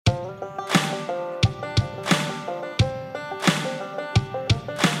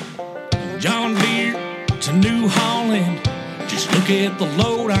a New Holland. Just look at the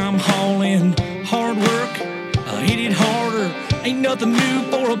load I'm hauling. Hard work, I hit it harder. Ain't nothing new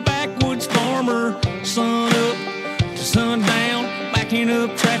for a backwoods farmer. Sun up to sundown, backing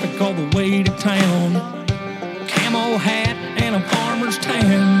up traffic all the way to town. Camo hat and a farmer's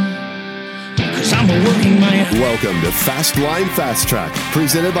tan. 'Cause I'm a working man. Welcome to Fastline Fast Track,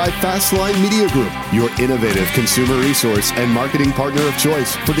 presented by Fastline Media Group, your innovative consumer resource and marketing partner of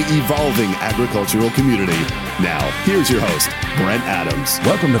choice for the evolving agricultural community. Now, here's your host, Brent Adams.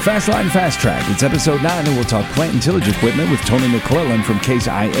 Welcome to Fastline Fast Track. It's episode 9, and we'll talk plant and tillage equipment with Tony McClellan from Case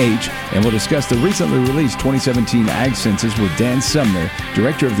IH, and we'll discuss the recently released 2017 Ag Census with Dan Sumner,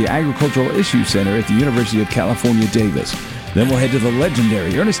 Director of the Agricultural Issues Center at the University of California, Davis. Then we'll head to the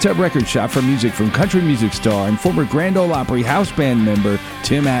legendary Ernest Tubb Record Shop for music from country music star and former Grand Ole Opry house band member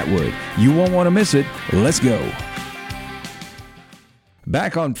Tim Atwood. You won't want to miss it. Let's go.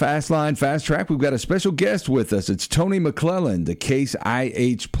 Back on Fastline Fast Track, we've got a special guest with us. It's Tony McClellan, the Case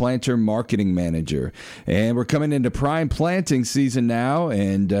IH Planter Marketing Manager. And we're coming into prime planting season now.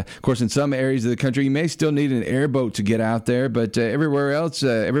 And, of course, in some areas of the country, you may still need an airboat to get out there. But everywhere else,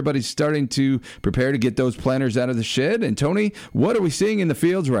 everybody's starting to prepare to get those planters out of the shed. And, Tony, what are we seeing in the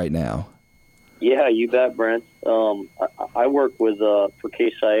fields right now? Yeah, you bet, Brent. I work with for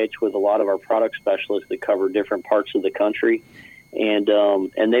Case IH with a lot of our product specialists that cover different parts of the country.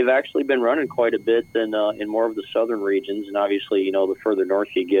 And they've actually been running quite a bit in more of the southern regions, and obviously, you know, the further north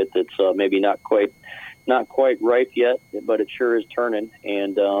you get, that's maybe not quite ripe yet, but it sure is turning.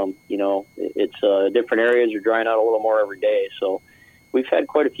 And you know, it's different areas are drying out a little more every day. So we've had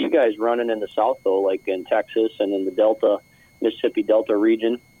quite a few guys running in the south, though, like in Texas and in the Delta, Mississippi Delta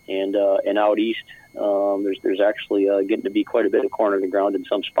region, and out east. There's actually getting to be quite a bit of corn in the ground in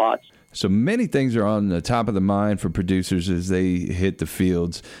some spots. So many things are on the top of the mind for producers as they hit the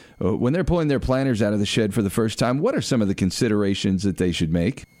fields. When they're pulling their planters out of the shed for the first time, what are some of the considerations that they should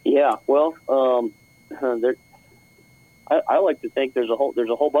make? Yeah, well, I like to think there's a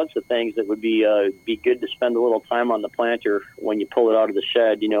whole bunch of things that would be good to spend a little time on the planter when you pull it out of the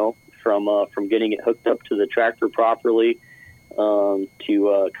shed. You know, from getting it hooked up to the tractor properly,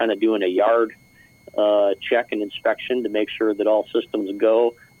 to kind of doing a yard check and inspection to make sure that all systems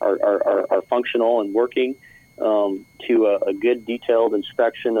are functional and working, to a good detailed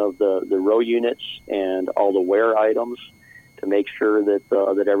inspection of the row units and all the wear items to make sure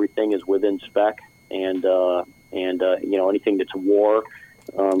that everything is within spec, and you know, anything that's wore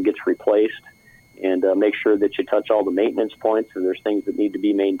gets replaced, and make sure that you touch all the maintenance points. If there's things that need to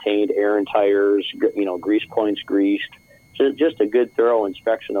be maintained, air and tires, you know, grease points greased, just a good thorough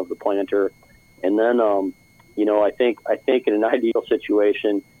inspection of the planter. And then you know, I think in an ideal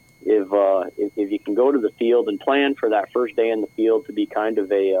situation, if you can go to the field and plan for that first day in the field to be kind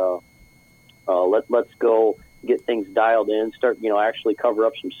of a let's go get things dialed in, start, you know, actually cover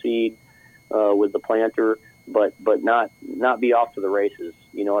up some seed with the planter, but not be off to the races.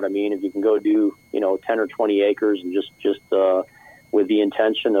 You know what I mean? If you can go do, you know, 10 or 20 acres and just with the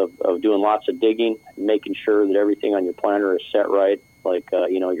intention of doing lots of digging, making sure that everything on your planter is set right. Like,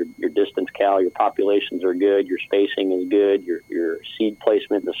 you know, your distance cal, your populations are good, your spacing is good, your seed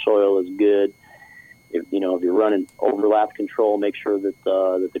placement in the soil is good. If you're running overlap control, make sure that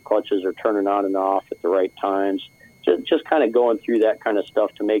the clutches are turning on and off at the right times. Just kind of going through that kind of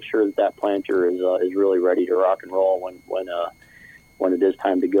stuff to make sure that planter is really ready to rock and roll when it is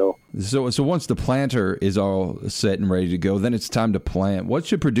time to go. So once the planter is all set and ready to go, then it's time to plant. What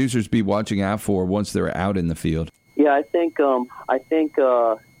should producers be watching out for once they're out in the field? Yeah, I think you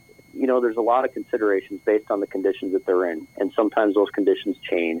know, there's a lot of considerations based on the conditions that they're in, and sometimes those conditions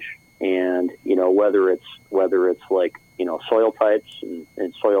change. And you know, whether it's like, you know, soil types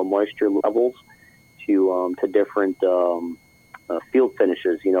and soil moisture levels to different field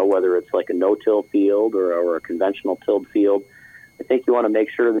finishes. You know, whether it's like a no-till field or a conventional tilled field. I think you want to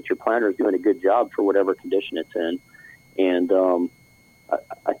make sure that your planter is doing a good job for whatever condition it's in, and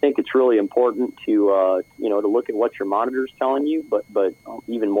I think it's really important to you know, to look at what your monitor is telling you, but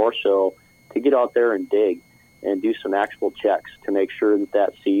even more so to get out there and dig and do some actual checks to make sure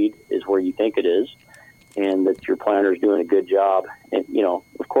that seed is where you think it is, and that your planter is doing a good job. And you know,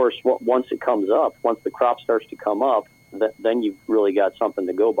 of course, once it comes up, once the crop starts to come up, then you've really got something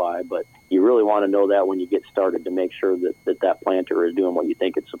to go by. But you really want to know that when you get started to make sure that planter is doing what you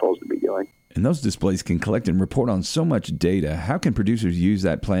think it's supposed to be doing. And those displays can collect and report on so much data. How can producers use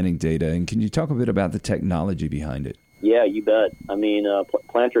that planting data? And can you talk a bit about the technology behind it? Yeah, you bet. I mean,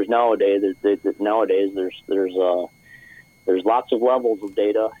 planters nowadays, there's lots of levels of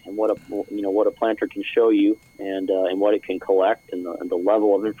data and what a planter can show you and what it can collect and the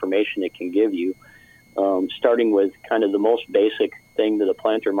level of information it can give you. starting with kind of the most basic thing that a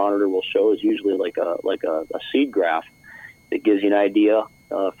planter monitor will show is usually like a seed graph that gives you an idea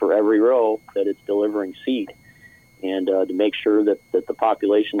for every row that it's delivering seed, and to make sure that the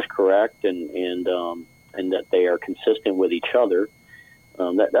population is correct and that they are consistent with each other.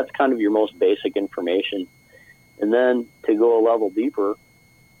 That's kind of your most basic information. And then to go a level deeper,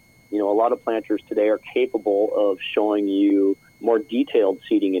 a lot of planters today are capable of showing you more detailed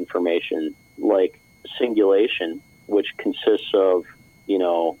seeding information, like singulation, which consists of,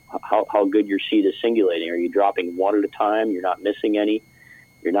 how good your seed is singulating. Are you dropping one at a time? You're not missing any.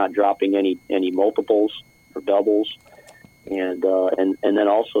 You're not dropping any multiples or doubles. And then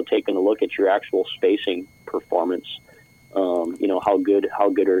also taking a look at your actual spacing performance. How good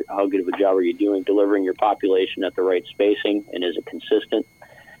of a job are you doing delivering your population at the right spacing, and is it consistent?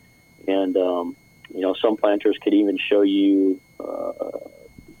 And some planters could even show you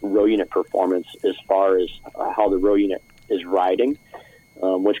row unit performance as far as how the row unit is riding,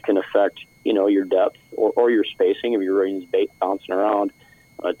 which can affect your depth or your spacing if your row unit is bouncing around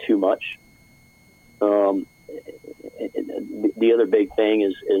too much. The other big thing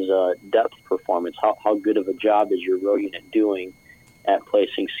is depth performance. How good of a job is your row unit doing at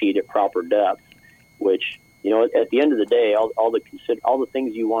placing seed at proper depth? Which, at the end of the day, all the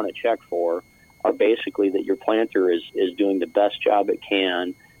things you want to check for are basically that your planter is doing the best job it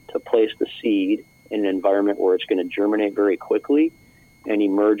can to place the seed in an environment where it's going to germinate very quickly and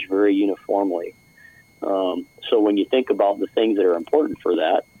emerge very uniformly. So when you think about the things that are important for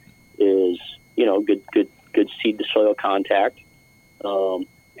that, is good seed to soil contact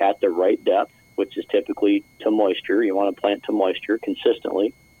at the right depth, which is typically to moisture. You want to plant to moisture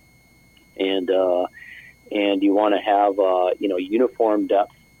consistently, and you want to have uniform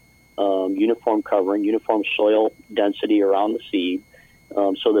depth, uniform covering, uniform soil density around the seed,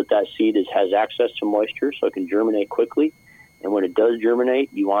 so that seed has access to moisture, so it can germinate quickly. And when it does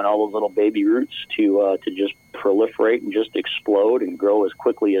germinate, you want all those little baby roots to just proliferate and just explode and grow as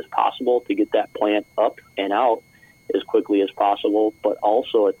quickly as possible to get that plant up and out as quickly as possible, but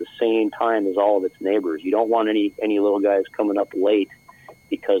also at the same time as all of its neighbors. You don't want any little guys coming up late,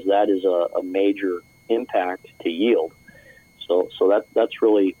 because that is a major impact to yield. So that's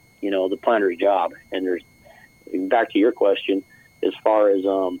really the planter's job. And there's, back to your question, as far as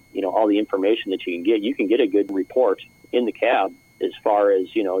all the information that you can get a good report in the cab as far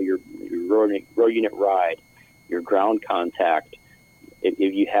as your row unit ride, your ground contact.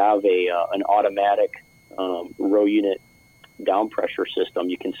 If you have an automatic row unit down pressure system,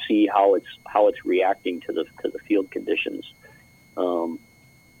 you can see how it's reacting to the field conditions.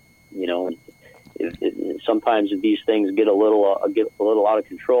 Sometimes if these things get a little out of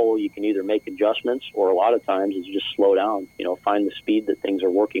control, you can either make adjustments, or a lot of times it's just slow down. Find the speed that things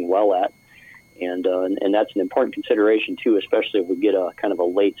are working well at, and that's an important consideration too, especially if we get a kind of a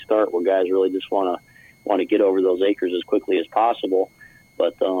late start where guys really just want to get over those acres as quickly as possible,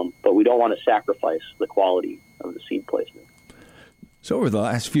 but we don't want to sacrifice the quality of the seed placement. So over the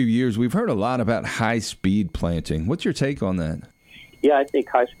last few years, we've heard a lot about high-speed planting. What's your take on that? Yeah, I think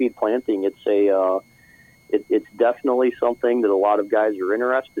high-speed planting, it's definitely something that a lot of guys are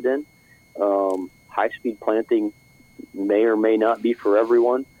interested in. High-speed planting may or may not be for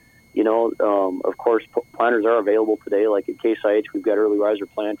everyone. Of course, planters are available today. Like at Case IH, we've got early riser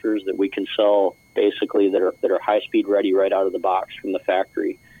planters that we can sell basically that are high-speed ready right out of the box from the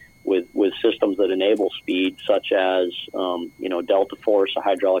factory, with systems that enable speed, such as Delta Force, a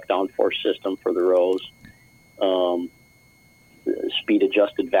hydraulic downforce system for the rows,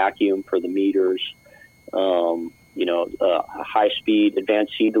 speed-adjusted vacuum for the meters, high-speed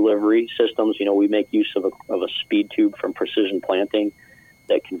advanced seed delivery systems. We make use of a speed tube from Precision Planting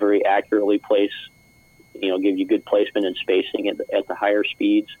that can very accurately place, give you good placement and spacing at the higher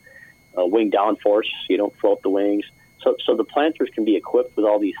speeds. Wing downforce, so you don't float the wings. So the planters can be equipped with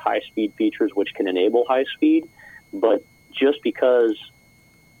all these high-speed features which can enable high speed, but just because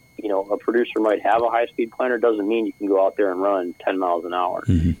a producer might have a high-speed planter doesn't mean you can go out there and run 10 miles an hour.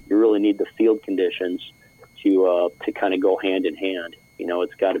 Mm-hmm. You really need the field conditions to kind of go hand in hand.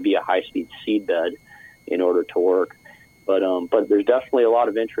 It's got to be a high-speed seed bed in order to work. But there's definitely a lot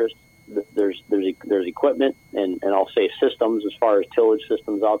of interest. There's equipment and I'll say systems as far as tillage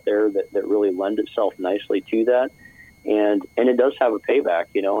systems out there that really lend itself nicely to that. And it does have a payback,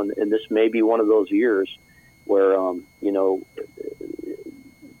 and this may be one of those years where,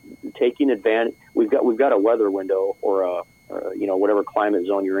 taking advantage, we've got a weather window or whatever climate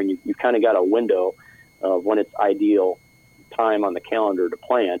zone you're in, you've kind of got a window of when it's ideal time on the calendar to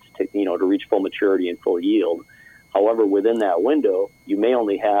plant to reach full maturity and full yield. However, within that window, you may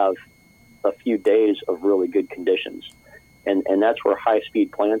only have a few days of really good conditions. And that's where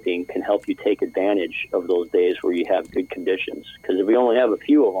high-speed planting can help you take advantage of those days where you have good conditions. Because if we only have a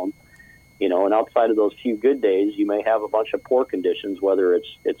few of them, and outside of those few good days, you may have a bunch of poor conditions, whether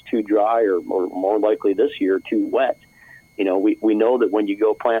it's too dry or more likely this year, too wet. We know that when you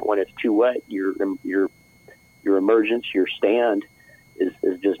go plant when it's too wet, your emergence, your stand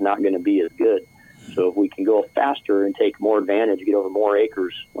is just not going to be as good. So if we can go faster and take more advantage, get over more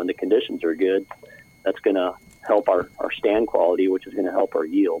acres when the conditions are good, that's going to help our stand quality, which is going to help our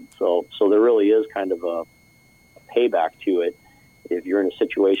yield. So there really is kind of a payback to it if you're in a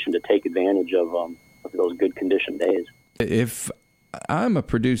situation to take advantage of those good condition days. If I'm a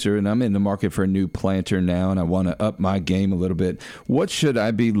producer and I'm in the market for a new planter now and I want to up my game a little bit, what should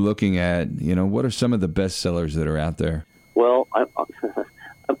I be looking at? What are some of the best sellers that are out there? Well,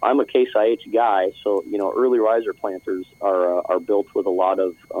 I'm a Case IH guy, so early riser planters are built with a lot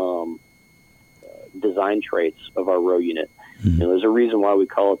of design traits of our row unit. Mm-hmm. There's a reason why we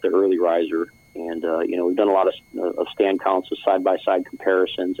call it the early riser, and we've done a lot of stand counts with side-by-side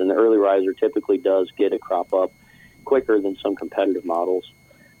comparisons, and the early riser typically does get a crop up quicker than some competitive models.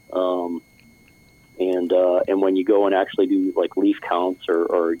 And when you go and actually do like leaf counts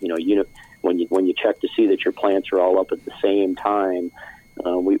or unit, when you check to see that your plants are all up at the same time,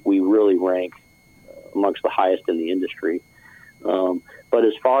 we really rank amongst the highest in the industry. But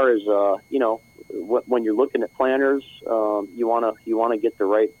as far as when you're looking at planters, you want to get the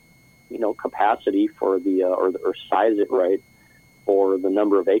right capacity for the or size it right for the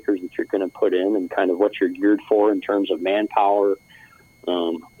number of acres that you're going to put in, and kind of what you're geared for in terms of manpower,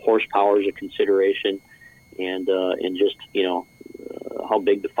 horsepower is a consideration, and just how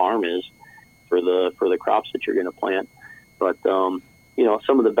big the farm is for the crops that you're going to plant. But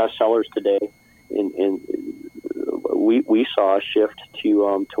some of the best sellers today we saw a shift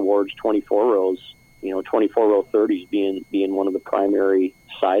to towards 24 rows. 24 row 30s being one of the primary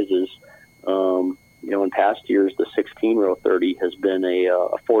sizes. In past years, the 16 row 30 has been a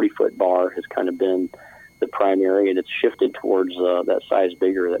 40-foot bar has kind of been the primary, and it's shifted towards that size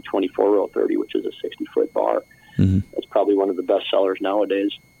bigger, that 24 row 30, which is a 60-foot bar. Mm-hmm. That's probably one of the best sellers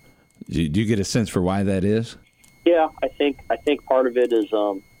nowadays. Do you get a sense for why that is? Yeah, I think part of it is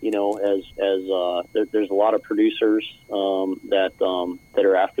there's a lot of producers that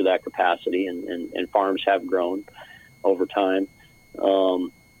are after that capacity, and farms have grown over time.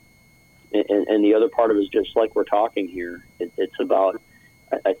 And the other part of it is just like we're talking here. It's about,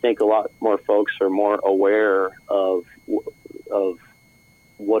 I think a lot more folks are more aware of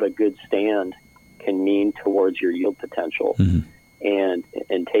what a good stand can mean towards your yield potential. Mm-hmm. And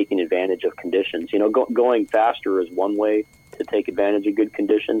taking advantage of conditions. Going faster is one way to take advantage of good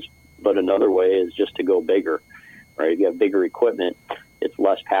conditions, but another way is just to go bigger, right? If you have bigger equipment, it's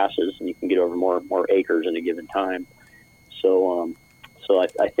less passes, and you can get over more acres in a given time. So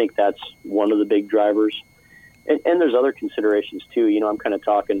I think that's one of the big drivers. And there's other considerations too. I'm kind of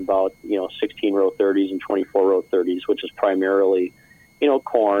talking about 16 row 30s and 24 row 30s, which is primarily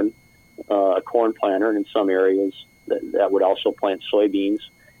corn, a corn planter, and in some areas that would also plant soybeans.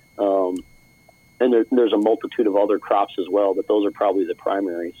 And there's a multitude of other crops as well, but those are probably the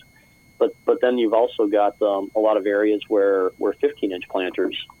primaries. But then you've also got a lot of areas where 15-inch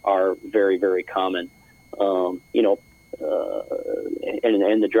planters are very, very common. And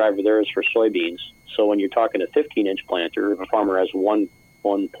the driver there is for soybeans. So when you're talking a 15-inch planter, if a farmer has one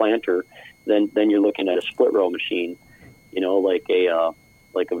planter, then you're looking at a split row machine.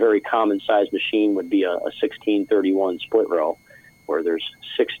 Like a very common size machine would be a 1631 split row, where there's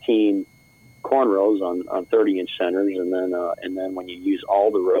 16 corn rows on 30-inch centers, and then when you use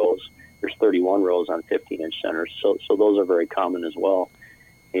all the rows, there's 31 rows on 15-inch centers. So those are very common as well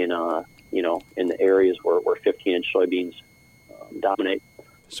in the areas where 15-inch soybeans dominate.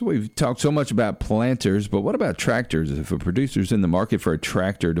 So we've talked so much about planters, but what about tractors? If a producer's in the market for a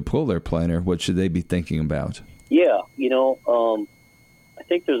tractor to pull their planter, what should they be thinking about? Yeah, I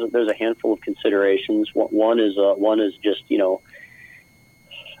think there's a handful of considerations. One is just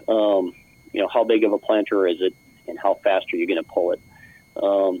how big of a planter is it, and how fast are you going to pull it?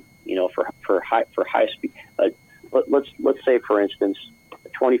 For high speed. Let's say, for instance, a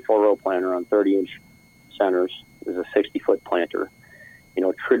 24 row planter on 30-inch centers is a 60-foot planter.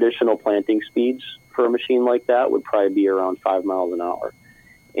 Traditional planting speeds for a machine like that would probably be around 5 miles an hour,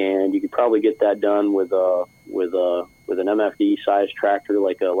 and you could probably get that done with an MFD size tractor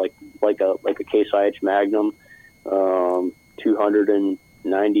like a Case IH Magnum,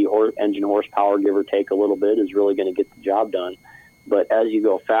 290 engine horsepower, give or take a little bit, is really going to get the job done. But as you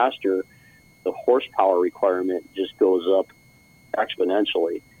go faster, the horsepower requirement just goes up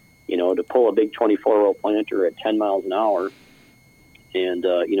exponentially, To pull a big 24-row planter at 10 miles an hour, and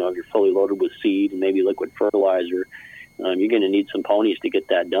if you're fully loaded with seed and maybe liquid fertilizer, you're going to need some ponies to get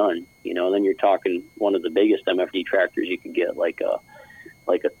that done. Then you're talking one of the biggest MFD tractors you could get, like a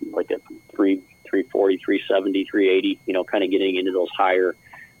 340, 370, 380. Kind of getting into those higher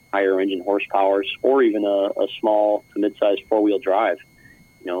engine horsepowers, or even a small to mid-sized 4-wheel drive.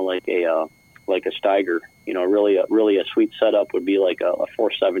 Like a Steiger. Really a sweet setup would be like a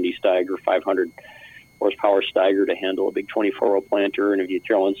 470 Steiger, 500 horsepower Steiger to handle a big 24-row planter. And if you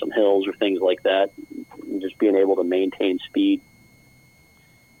throw in some hills or things like that, just being able to maintain speed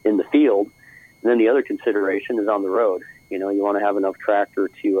in the field. And then the other consideration is on the road. You want to have enough tractor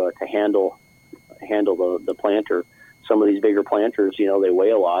to handle the planter. Some of these bigger planters, they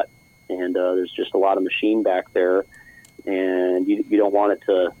weigh a lot, and there's just a lot of machine back there. And you don't want it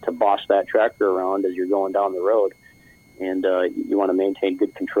to boss that tractor around as you're going down the road, and you want to maintain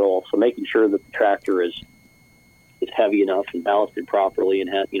good control. So making sure that the tractor is heavy enough and ballasted properly,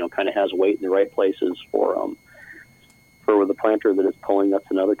 and kind of has weight in the right places for the planter that it's pulling. That's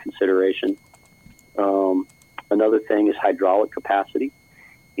another consideration. Another thing is hydraulic capacity.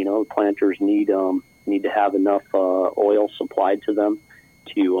 The planters need to have enough oil supplied to them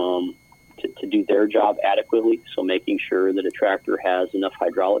to do their job adequately. So making sure that a tractor has enough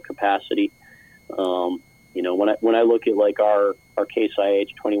hydraulic capacity. When I look at like our Case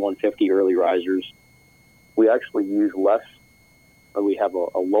IH 2150 early risers, we actually use less. We have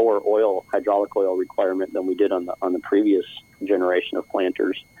a lower hydraulic oil requirement than we did on the previous generation of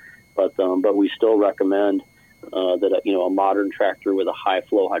planters, but we still recommend that a modern tractor with a high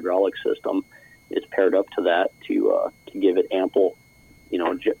flow hydraulic system is paired up to that to give it ample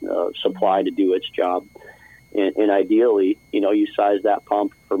supply to do its job. And ideally, you size that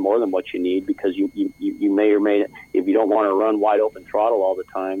pump for more than what you need, because you may or may, if you don't want to run wide open throttle all the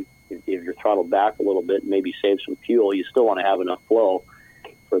time, if you're throttled back a little bit and maybe save some fuel, you still want to have enough flow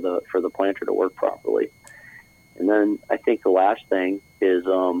for the planter to work properly. And then I think the last thing is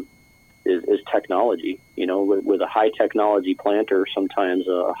technology. With a high technology planter, sometimes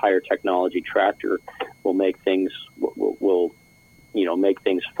a higher technology tractor will make things make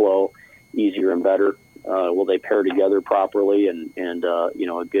things flow easier and better. Will they pair together properly, and a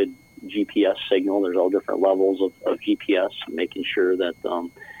good GPS signal? There's all different levels of GPS, making sure that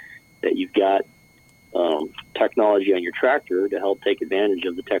that you've got technology on your tractor to help take advantage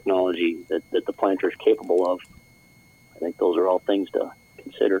of the technology that the planter is capable of. I think those are all things to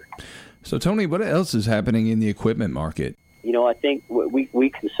consider. So, Tony, what else is happening in the equipment market? I think we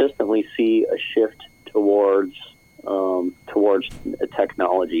consistently see a shift towards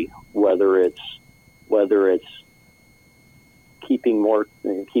technology, whether it's keeping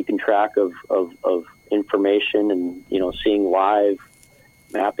track of information and seeing live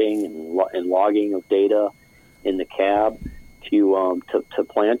mapping and logging of data in the cab, to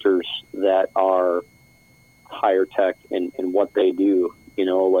planters that are higher tech in what they do.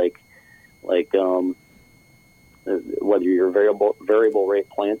 Whether you're variable rate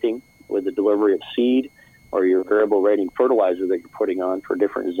planting with the delivery of seed, or your variable rating fertilizer that you're putting on for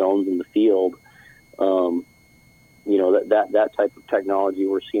different zones in the field. That type of technology,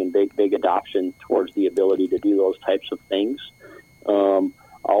 we're seeing big adoption towards the ability to do those types of things.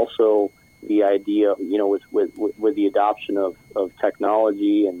 Also, the idea, with the adoption of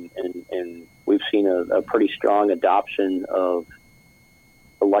technology, and we've seen a pretty strong adoption of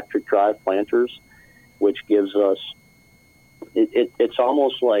electric drive planters, which gives us, it's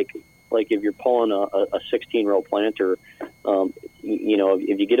almost like if you're pulling a 16-row planter,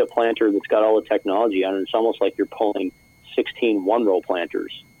 if you get a planter that's got all the technology on it, it's almost like you're pulling 16 one-row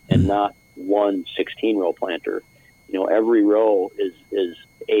planters and not one 16-row planter. Every row is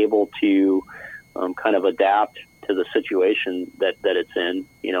able to kind of adapt to the situation that it's in,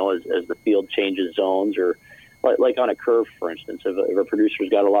 as the field changes zones, or like on a curve, for instance. If a producer's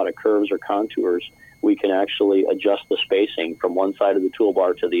got a lot of curves or contours, we can actually adjust the spacing from one side of the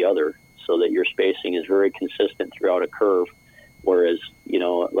toolbar to the other, so that your spacing is very consistent throughout a curve. Whereas,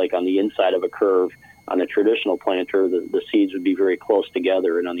 like on the inside of a curve, on a traditional planter, the seeds would be very close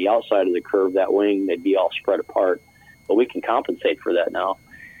together, and on the outside of the curve, that wing, they'd be all spread apart. But we can compensate for that now,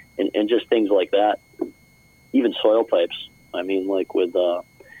 and just things like that. Even soil types. I mean, like with the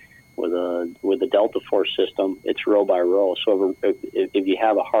Delta Force system, it's row by row. So if you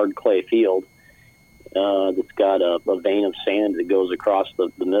have a hard clay field that's got a vein of sand that goes across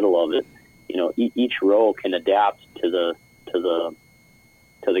the middle of it, each row can adapt to the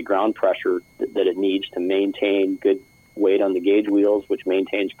ground pressure that it needs to maintain good weight on the gauge wheels, which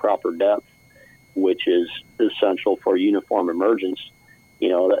maintains proper depth, which is essential for uniform emergence.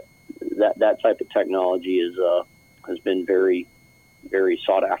 that type of technology has been very, very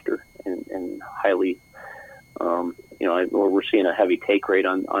sought after and highly. We're seeing a heavy take rate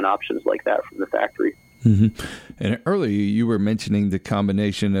on options like that from the factory. Mm-hmm. And earlier you were mentioning the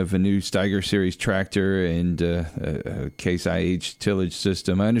combination of a new Steiger Series tractor and a Case IH tillage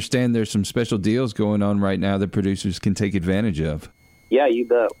system. I understand there's some special deals going on right now that producers can take advantage of. Yeah, you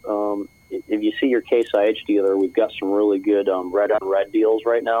bet. If you see your Case IH dealer, we've got some really good red-on-red deals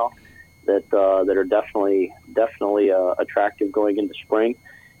right now that are definitely attractive going into spring.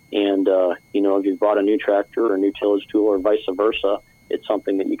 And if you've bought a new tractor or a new tillage tool or vice versa, it's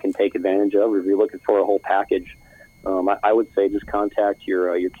something that you can take advantage of. If you're looking for a whole package, I would say just contact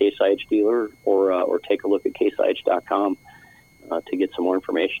your Case IH dealer or take a look at caseih.com to get some more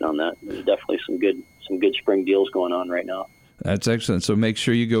information on that. There's definitely some good spring deals going on right now. That's excellent. So make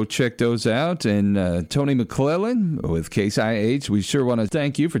sure you go check those out. And Tony McClellan with Case IH, we sure want to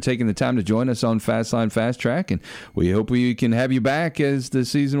thank you for taking the time to join us on Fastline Fast Track, and we hope we can have you back as the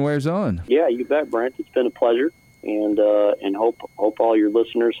season wears on. Yeah, you bet, Brent. It's been a pleasure. And hope all your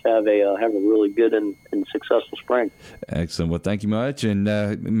listeners have a really good and successful spring. Excellent. Well, thank you much, and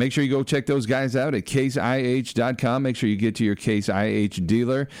make sure you go check those guys out at caseih.com. Make sure you get to your Case IH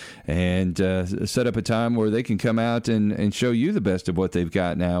dealer and set up a time where they can come out and show you the best of what they've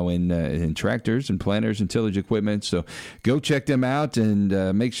got now in tractors and planters and tillage equipment. So go check them out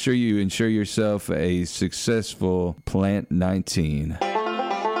and make sure you ensure yourself a successful Plant 19.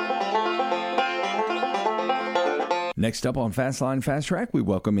 Next up on Fastline Fast Track, we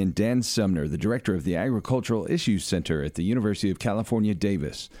welcome in Dan Sumner, the director of the Agricultural Issues Center at the University of California,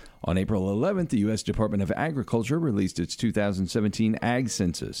 Davis. On April 11th, the U.S. Department of Agriculture released its 2017 Ag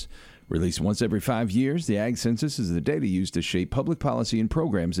Census. Released once every 5 years, the Ag Census is the data used to shape public policy and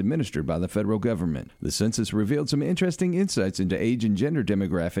programs administered by the federal government. The census revealed some interesting insights into age and gender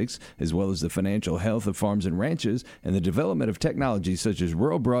demographics, as well as the financial health of farms and ranches, and the development of technologies such as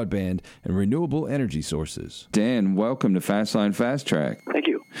rural broadband and renewable energy sources. Dan, welcome to Fastline Fast Track. Thank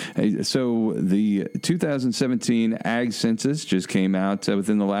you. Hey, so the 2017 Ag Census just came out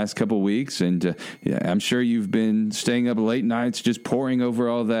within the last couple of weeks, and I'm sure you've been staying up late nights just poring over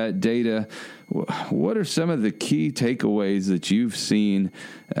all that data. What are some of the key takeaways that you've seen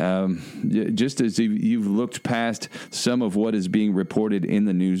just as you've looked past some of what is being reported in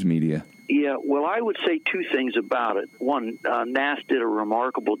the news media? Yeah, well, I would say two things about it. One, NASS did a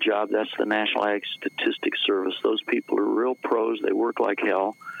remarkable job. That's the National Ag Statistics Service. Those people are real pros. They work like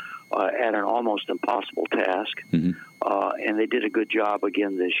hell at an almost impossible task, and they did a good job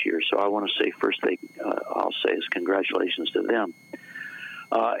again this year. So I want to say first I'll say is congratulations to them.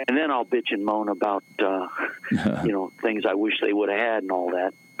 And then I'll bitch and moan about things I wish they would have had and all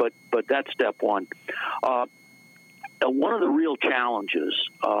that. But that's step one. One of the real challenges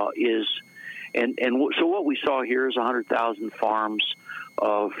is, so what we saw here is 100,000 farms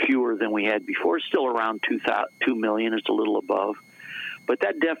fewer than we had before. It's still around 2 million. It's a little above. But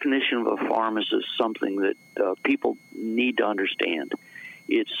that definition of a farm is something that people need to understand.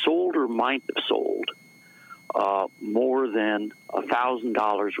 It's sold or might have sold more than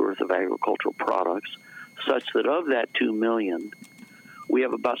 $1,000 worth of agricultural products, such that of that 2 million, we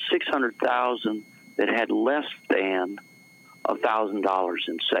have about 600,000 that had less than $1,000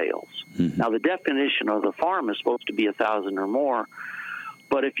 in sales. Mm-hmm. Now, the definition of the farm is supposed to be 1,000 or more,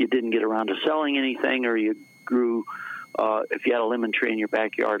 but if you didn't get around to selling anything, or you grew, if you had a lemon tree in your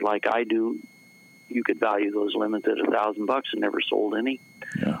backyard like I do, you could value those lemons at $1,000 and never sold any.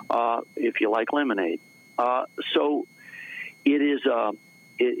 Yeah. If you like lemonade. So it is.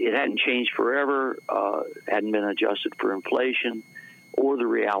 It hadn't changed forever. Hadn't been adjusted for inflation or the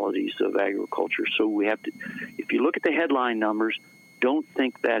realities of agriculture. So we have to. If you look at the headline numbers, don't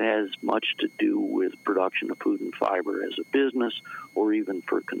think that has much to do with production of food and fiber as a business or even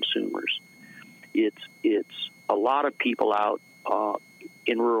for consumers. It's a lot of people out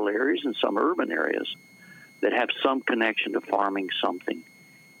in rural areas and some urban areas that have some connection to farming something,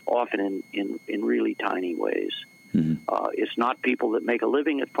 often in really tiny ways. Mm-hmm. It's not people that make a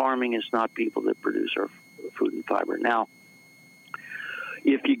living at farming. It's not people that produce our food and fiber. Now,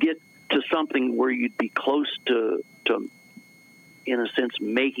 if you get to something where you'd be close to, in a sense,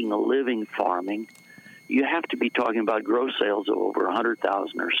 making a living farming, you have to be talking about gross sales of over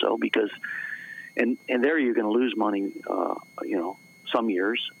 100,000 or so, because, and there you're going to lose money, some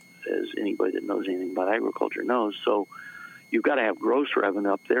years, as anybody that knows anything about agriculture knows. So you've got to have gross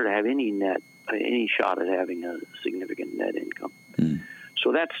revenue up there to have any shot at having a significant net income. Mm.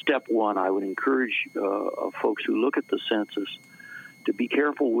 So that's step one. I would encourage folks who look at the census to be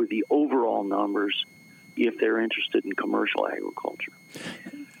careful with the overall numbers if they're interested in commercial agriculture.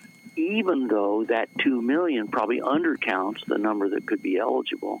 even though that 2 million probably undercounts the number that could be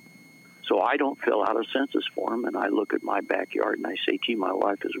eligible. So I don't fill out a census form, and I look at my backyard and I say, gee, my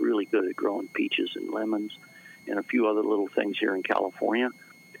wife is really good at growing peaches and lemons and a few other little things here in California.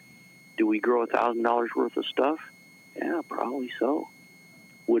 Do we grow $1,000 worth of stuff? Yeah, probably so.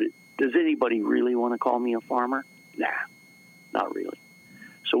 Does anybody really want to call me a farmer? Nah, not really.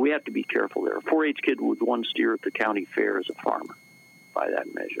 So we have to be careful there. A 4-H kid with one steer at the county fair is a farmer by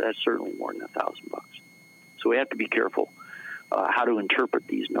that measure. That's certainly more than $1,000. So we have to be careful how to interpret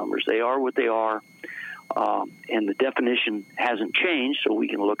these numbers. They are what they are, and the definition hasn't changed, so we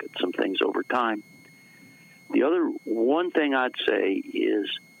can look at some things over time. The other one thing I'd say is,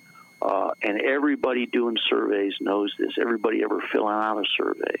 and everybody doing surveys knows this, everybody ever filling out a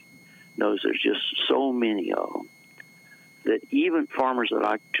survey knows there's just so many of them, that even farmers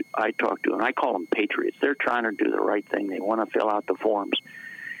that I talk to, and I call them patriots, they're trying to do the right thing. They want to fill out the forms,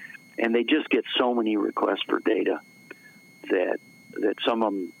 and they just get so many requests for data that some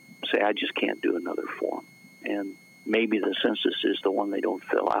of them say, I just can't do another form. And maybe the census is the one they don't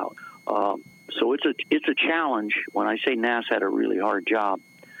fill out. So it's a challenge. When I say NASS had a really hard job,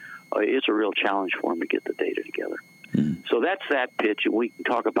 it's a real challenge for them to get the data together. Mm-hmm. So that's that pitch, and we can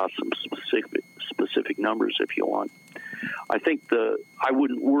talk about some specific numbers if you want. I think I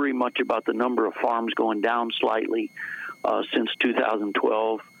wouldn't worry much about the number of farms going down slightly since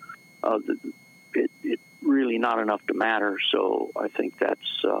 2012. It's really not enough to matter. So I think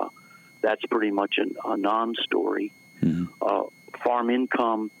that's pretty much a non-story. Mm-hmm. Farm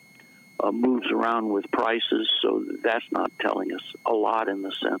income moves around with prices, so that's not telling us a lot in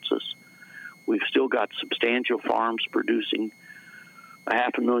the census. We've still got substantial farms producing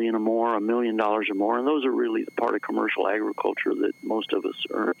 $500,000 or more, $1 million or more, and those are really the part of commercial agriculture that most of us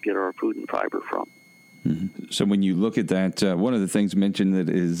get our food and fiber from. Mm-hmm. So when you look at that, one of the things mentioned that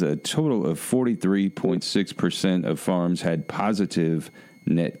is a total of 43.6% of farms had positive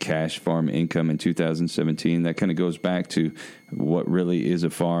net cash farm income in 2017. That kind of goes back to what really is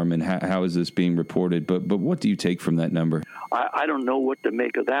a farm and how is this being reported. But what do you take from that number? I don't know what to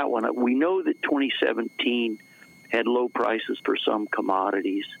make of that one. We know that 2017 had low prices for some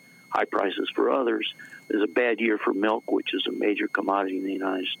commodities, high prices for others. There's a bad year for milk, which is a major commodity in the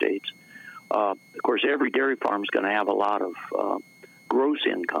United States. Of course, every dairy farm is going to have a lot of gross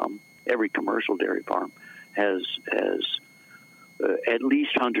income. Every commercial dairy farm has at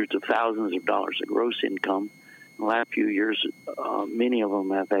least hundreds of thousands of dollars of gross income. In the last few years, many of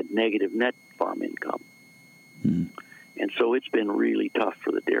them have had negative net farm income. Mm. And so it's been really tough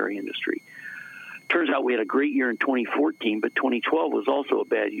for the dairy industry. Turns out we had a great year in 2014, but 2012 was also a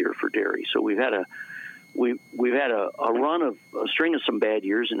bad year for dairy. So we've had a run of a string of some bad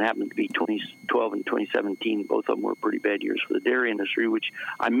years, and happened to be 2012 and 2017. Both of them were pretty bad years for the dairy industry, which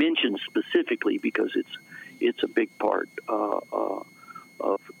I mentioned specifically because it's a big part of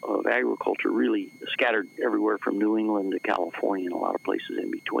agriculture, really scattered everywhere from New England to California and a lot of places in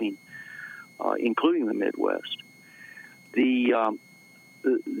between, including the Midwest. The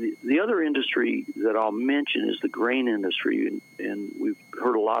other industry that I'll mention is the grain industry, and we've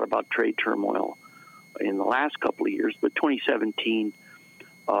heard a lot about trade turmoil in the last couple of years, but 2017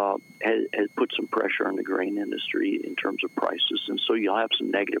 has put some pressure on the grain industry in terms of prices, and so you'll have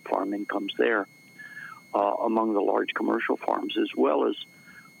some negative farm incomes there among the large commercial farms, as well as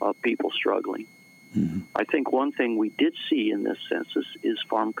people struggling. Mm-hmm. I think one thing we did see in this census is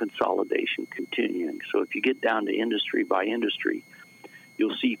farm consolidation continuing. So if you get down to industry by industry,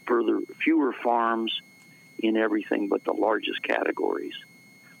 you'll see fewer farms in everything but the largest categories.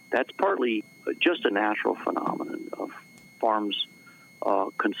 That's partly just a natural phenomenon of farms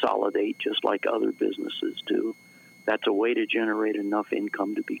consolidate just like other businesses do. That's a way to generate enough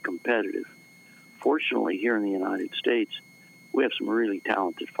income to be competitive. Fortunately, here in the United States, we have some really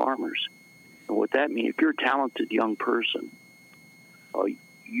talented farmers. And what that means, if you're a talented young person,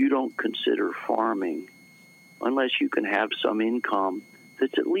 you don't consider farming unless you can have some income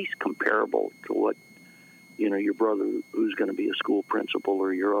that's at least comparable to what, your brother who's going to be a school principal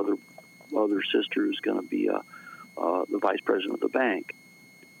or your other sister who's going to be the vice president of the bank.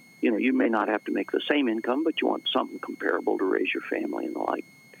 You may not have to make the same income, but you want something comparable to raise your family and the like.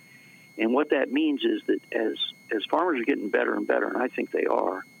 And what that means is that as farmers are getting better and better, and I think they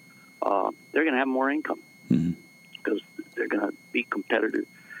are, they're going to have more income because they're going to be competitive.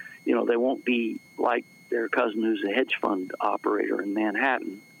 They won't be like their cousin who's a hedge fund operator in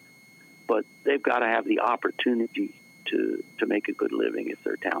Manhattan, but they've got to have the opportunity to make a good living if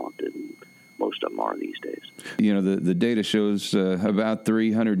they're talented and most of them are these days. You know, the data shows about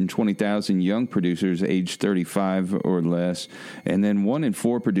 320,000 young producers aged 35 or less, and then 1 in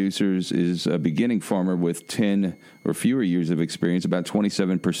 4 producers is a beginning farmer with 10 or fewer years of experience, about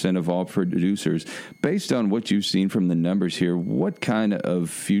 27% of all producers. Based on what you've seen from the numbers here, what kind of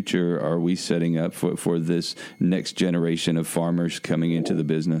future are we setting up for this next generation of farmers coming into the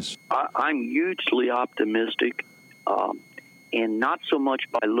business? I'm hugely optimistic, and not so much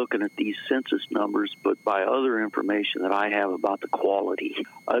by looking at these census numbers, but by other information that I have about the quality.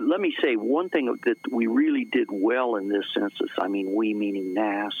 Let me say one thing that we really did well in this census. I mean, we meaning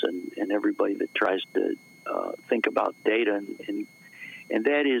NASS and everybody that tries to think about data, and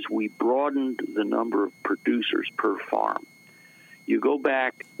that is we broadened the number of producers per farm. You go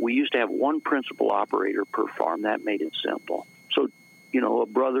back, we used to have one principal operator per farm. That made it simple. So, you know, a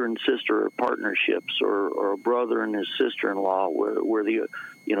brother and sister partnerships, or a brother and his sister-in-law, where the,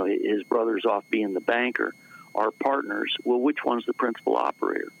 you know, his brother's off being the banker, are partners. Well, which one's the principal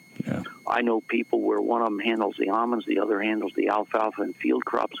operator? Yeah. I know people where one of them handles the almonds, the other handles the alfalfa and field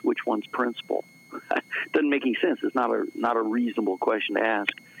crops. Which one's principal? Doesn't make any sense. It's not a reasonable question to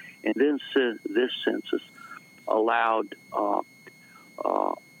ask. And then this census allowed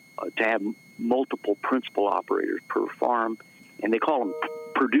to have multiple principal operators per farm, and they call them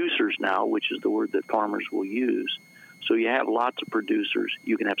producers now, which is the word that farmers will use. So you have lots of producers.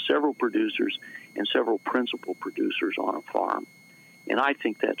 You can have several producers and several principal producers on a farm. And I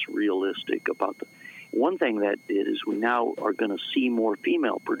think that's realistic about the one thing that it is we now are going to see more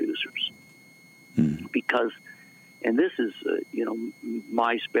female producers because, and this is, you know,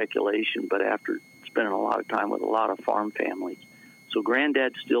 my speculation, but after spending a lot of time with a lot of farm families. So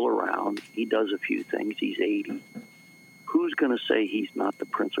granddad's still around. He does a few things. He's 80. Who's going to say he's not the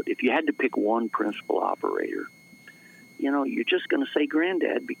principal? If you had to pick one principal operator, you know, you're just going to say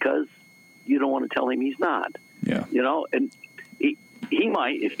granddad because you don't want to tell him he's not. Yeah. You know, and he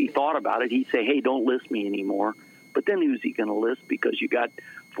might, if he thought about it, he'd say, hey, don't list me anymore. But then who's he going to list? Because you got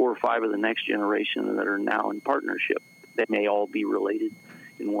 4 or 5 of the next generation that are now in partnership. They may all be related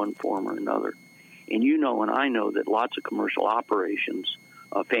in one form or another. And you know, and I know that lots of commercial operations,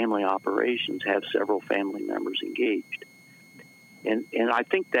 family operations, have several family members engaged. And I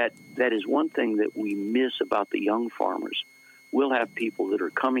think that is one thing that we miss about the young farmers. We'll have people that are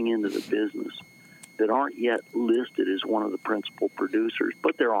coming into the business that aren't yet listed as one of the principal producers,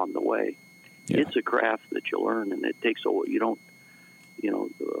 but they're on the way. Yeah. It's a craft that you learn, and it takes a lot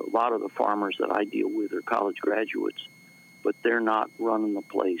of the farmers that I deal with are college graduates, but they're not running the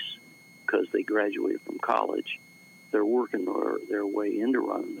place because they graduated from college. They're working their way into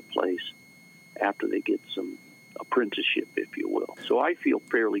running the place after they get some apprenticeship, if you will. So I feel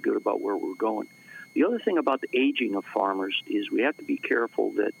fairly good about where we're going. The other thing about the aging of farmers is we have to be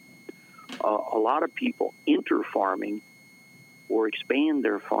careful that a lot of people enter farming or expand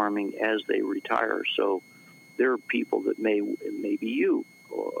their farming as they retire. So there are people that maybe you,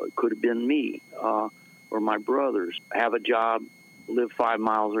 or it could have been me, or my brothers, have a job, live 5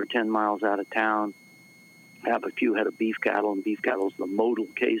 miles or 10 miles out of town, have a few head of beef cattle, and beef cattle is the modal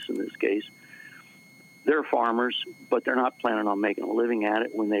case in this case. They're farmers, but they're not planning on making a living at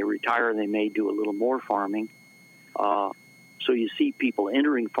it. When they retire, they may do a little more farming. So you see people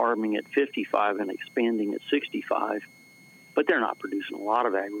entering farming at 55 and expanding at 65, but they're not producing a lot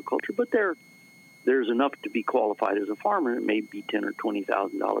of agriculture. But there's enough to be qualified as a farmer. It may be $10,000 or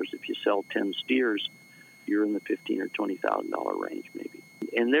 $20,000 if you sell 10 steers. You're in the $15,000 or $20,000 range, maybe.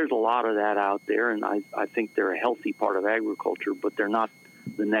 And there's a lot of that out there, and I think they're a healthy part of agriculture, but they're not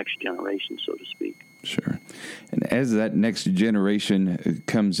the next generation, so to speak. Sure. And as that next generation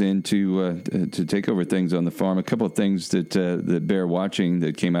comes in to take over things on the farm, a couple of things that bear watching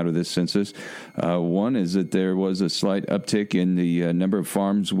that came out of this census. One is that there was a slight uptick in the number of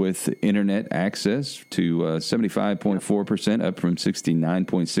farms with internet access to 75.4%, up from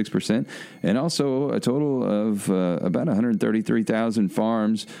 69.6%, and also a total of about 133,000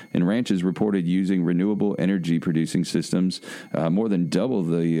 farms and ranches reported using renewable energy producing systems, more than double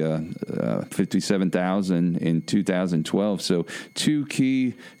the 57,000 in 2012. So 2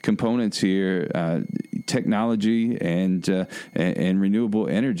 key components here, technology and renewable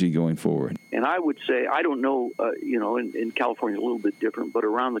energy going forward. And I would say, I don't know, in California a little bit different, but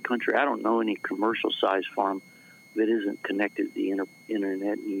around the country, I don't know any commercial size farm that isn't connected to the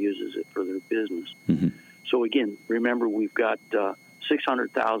internet and uses it for their business. Mm-hmm. So again, remember, we've got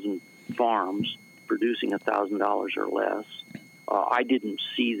 600,000 farms producing $1,000 or less. I didn't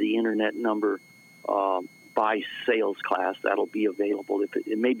see the internet number by sales class. That'll be available.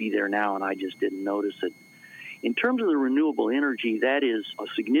 It may be there now, and I just didn't notice it. In terms of the renewable energy, that is a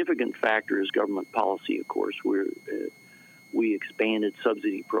significant factor is government policy, of course. We expanded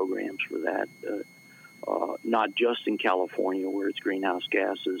subsidy programs for that, not just in California where it's greenhouse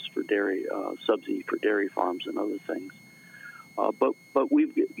gases for dairy, subsidy for dairy farms and other things. But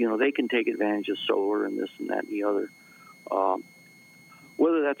we've, they can take advantage of solar and this and that and the other.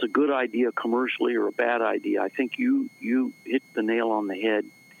 Whether that's a good idea commercially or a bad idea, I think you hit the nail on the head.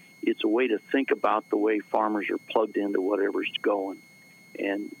 It's a way to think about the way farmers are plugged into whatever's going.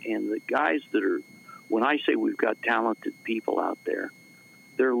 And the guys that are, when I say we've got talented people out there,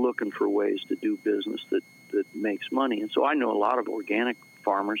 they're looking for ways to do business that makes money. And so I know a lot of organic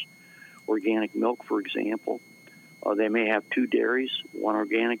farmers, organic milk, for example. They may have two dairies, one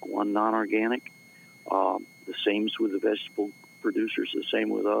organic, one non-organic. The same with the vegetable producers, the same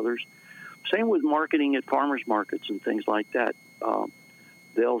with others. Same with marketing at farmers markets and things like that.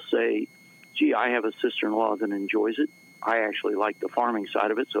 They'll say, gee, I have a sister-in-law that enjoys it. I actually like the farming side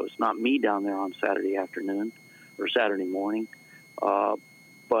of it, so it's not me down there on Saturday afternoon or Saturday morning.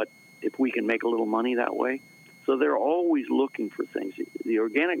 But if we can make a little money that way. So they're always looking for things. The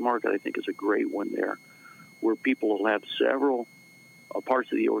organic market, I think, is a great one there, where people will have several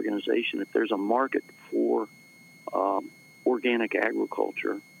parts of the organization. If there's a market for organic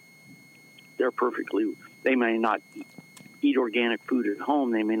agriculture, they may not eat organic food at home.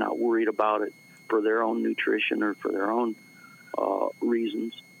 They may not worry about it for their own nutrition or for their own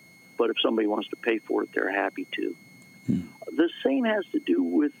reasons. But if somebody wants to pay for it, they're happy to. The same has to do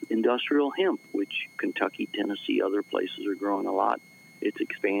with industrial hemp, which Kentucky, Tennessee, other places are growing a lot. It's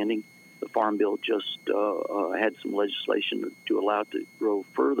expanding. The Farm Bill just had some legislation to allow it to grow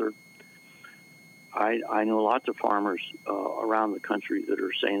further. I know lots of farmers around the country that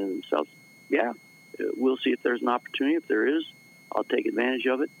are saying to themselves, yeah, we'll see if there's an opportunity. If there is, I'll take advantage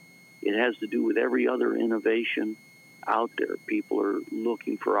of it. It has to do with every other innovation out there. People are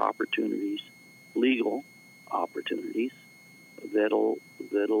looking for opportunities, legal opportunities, that'll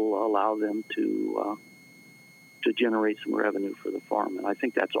allow them to generate some revenue for the farm. And I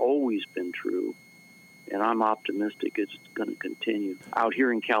think that's always been true. And I'm optimistic it's going to continue. Out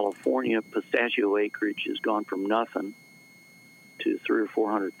here in California, pistachio acreage has gone from nothing to $300,000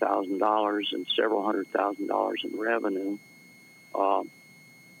 or $400,000 and several $100,000 in revenue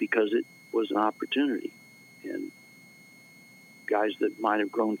because it was an opportunity. And guys that might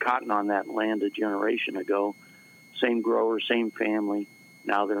have grown cotton on that land a generation ago, same grower, same family,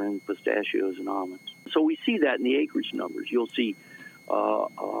 now they're in pistachios and almonds. So we see that in the acreage numbers. You'll see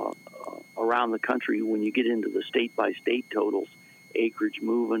around the country when you get into the state-by-state totals, acreage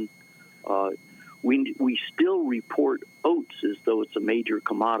moving. We still report oats as though it's a major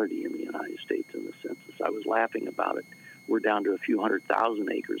commodity in the United States in the census. I was laughing about it. We're down to a few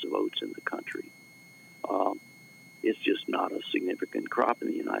 100,000 acres of oats in the country. It's just not a significant crop in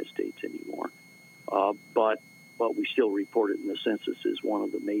the United States anymore. But we still report it in the census as one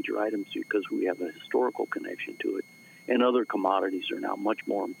of the major items because we have a historical connection to it. And other commodities are now much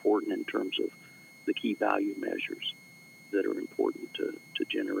more important in terms of the key value measures that are important to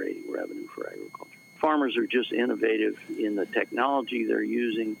generating revenue for agriculture. Farmers are just innovative in the technology they're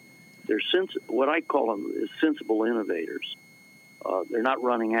using. They're what I call them is sensible innovators. They're not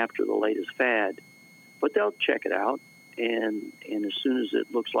running after the latest fad, but they'll check it out. And as soon as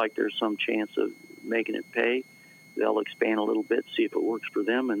it looks like there's some chance of making it pay, they'll expand a little bit, see if it works for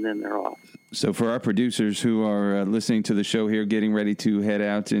them, and then they're off. So for our producers who are listening to the show here, getting ready to head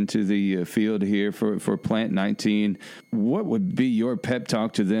out into the field here for Plant 19, what would be your pep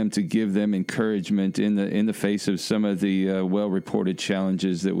talk to them to give them encouragement in the face of some of the well-reported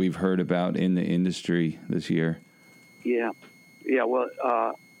challenges that we've heard about in the industry this year? Yeah. Well,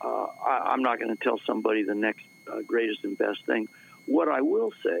 I'm not going to tell somebody the next greatest and best thing. What I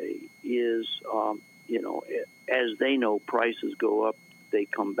will say is, as they know, prices go up, they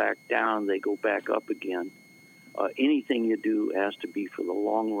come back down, they go back up again. Anything you do has to be for the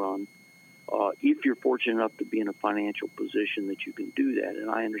long run. If you're fortunate enough to be in a financial position that you can do that, and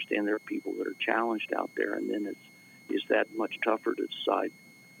I understand there are people that are challenged out there, and then it's that much tougher to decide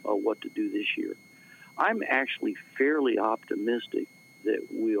what to do this year. I'm actually fairly optimistic that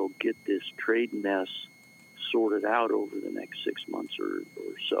we'll get this trade mess sorted out over the next 6 months or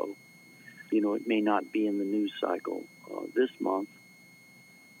so. It may not be in the news cycle this month,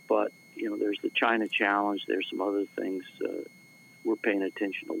 but, there's the China challenge. There's some other things. We're paying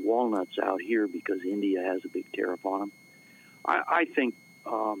attention to walnuts out here because India has a big tariff on them. I think,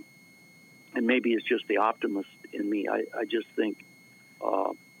 and maybe it's just the optimist in me, I just think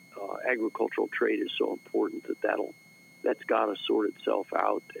agricultural trade is so important that's got to sort itself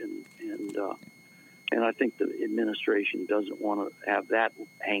out. And And I think the administration doesn't want to have that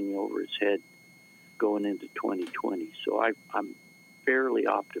hanging over its head going into 2020. So I'm fairly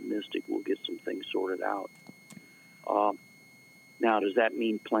optimistic we'll get some things sorted out. Now, does that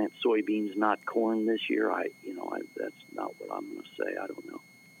mean plant soybeans, not corn this year? That's not what I'm going to say. I don't know.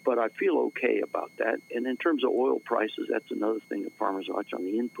 But I feel okay about that. And in terms of oil prices, that's another thing that farmers watch on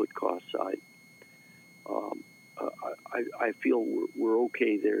the input cost side. I feel we're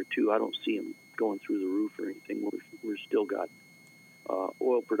okay there, too. I don't see them going through the roof or anything. We're still got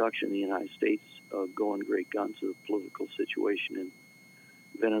oil production in the United States going great guns. The political situation in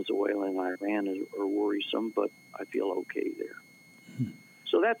Venezuela and Iran are worrisome, but I feel okay there.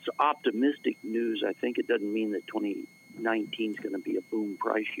 So that's optimistic news. I think it doesn't mean that 2019 is going to be a boom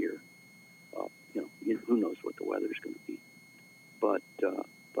price year. Who knows what the weather's going to be. But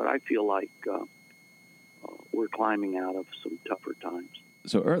I feel like we're climbing out of some tougher times.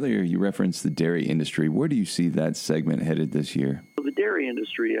 So earlier you referenced the dairy industry. Where do you see that segment headed this year? So the dairy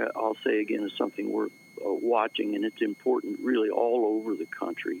industry, I'll say again, is something we're watching, and it's important really all over the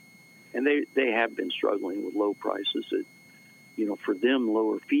country. And they have been struggling with low prices. For them,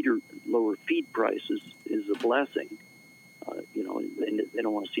 lower feed prices is a blessing. They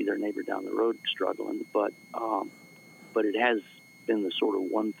don't want to see their neighbor down the road struggling, but it has been the sort of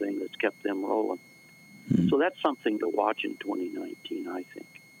one thing that's kept them rolling. Mm-hmm. So that's something to watch in 2019, I think.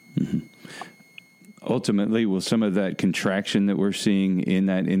 Mm-hmm. Ultimately, will some of that contraction that we're seeing in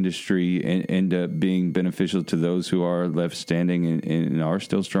that industry end up being beneficial to those who are left standing and are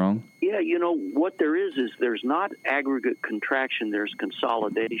still strong? Yeah, what there is there's not aggregate contraction, there's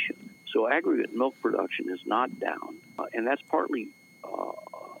consolidation. So aggregate milk production is not down, and that's partly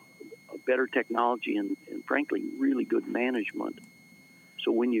a better technology and frankly, really good management.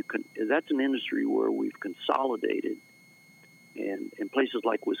 So that's an industry where we've consolidated, and in places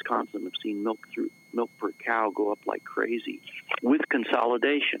like Wisconsin have seen milk per cow go up like crazy with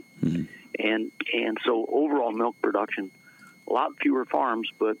consolidation. Mm-hmm. And so overall milk production, a lot fewer farms,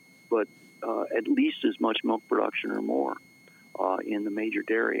 but at least as much milk production or more in the major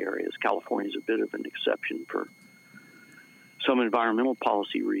dairy areas. California is a bit of an exception for some environmental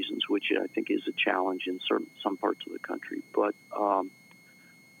policy reasons, which I think is a challenge in some parts of the country. But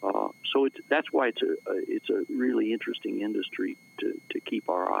so that's why it's a really interesting industry to keep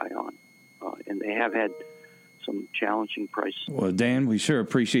our eye on, and they have had some challenging prices. Well, Dan, we sure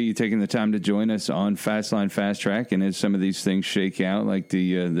appreciate you taking the time to join us on Fastline Fast Track. And as some of these things shake out, like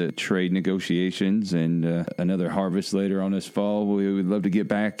the trade negotiations and another harvest later on this fall, we would love to get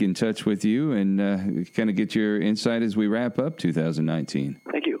back in touch with you and kind of get your insight as we wrap up 2019.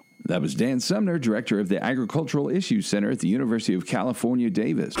 Thank you. That was Dan Sumner, Director of the Agricultural Issues Center at the University of California,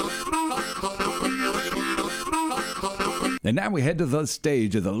 Davis. And now we head to the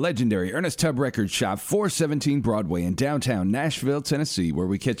stage of the legendary Ernest Tubb Record Shop, 417 Broadway in downtown Nashville, Tennessee, where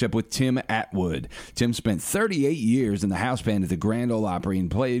we catch up with Tim Atwood. Tim spent 38 years in the house band at the Grand Ole Opry and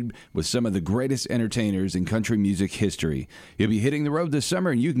played with some of the greatest entertainers in country music history. He'll be hitting the road this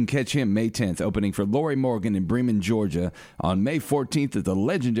summer, and you can catch him May 10th, opening for Lori Morgan in Bremen, Georgia, on May 14th at the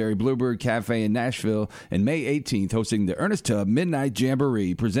legendary Bluebird Cafe in Nashville, and May 18th hosting the Ernest Tubb Midnight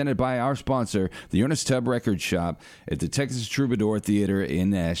Jamboree, presented by our sponsor, the Ernest Tubb Record Shop, at the Texas Troubadour Theater in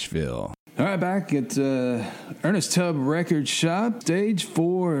Nashville. All right, back at Ernest Tubb Record Shop, stage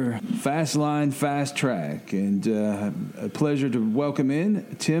 4, Fastline Fast Track. And a pleasure to welcome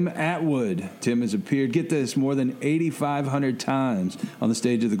in Tim Atwood. Tim has appeared, get this, more than 8,500 times on the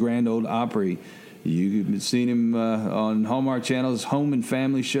stage of the Grand Ole Opry. You've seen him on Hallmark Channel's Home and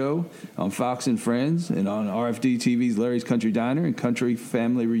Family Show, on Fox and Friends, and on RFD TV's Larry's Country Diner and Country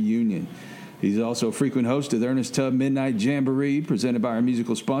Family Reunion. He's also a frequent host of the Ernest Tubb Midnight Jamboree, presented by our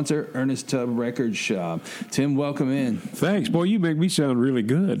musical sponsor, Ernest Tubb Record Shop. Tim, welcome in. Thanks. Boy, you make me sound really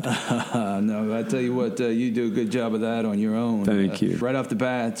good. No, I tell you what, you do a good job of that on your own. Thank you. Right off the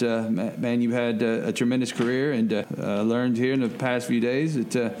bat, man, you've had a tremendous career, and learned here in the past few days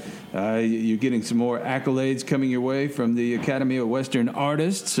that you're getting some more accolades coming your way from the Academy of Western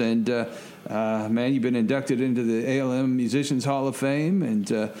Artists, and man, you've been inducted into the ALM Musicians Hall of Fame,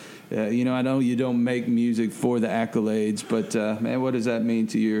 and I know you don't make music for the accolades, but man, what does that mean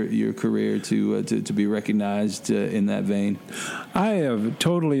to your career to be recognized in that vein? I have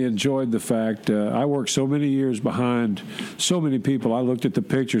totally enjoyed the fact I worked so many years behind so many people. I looked at the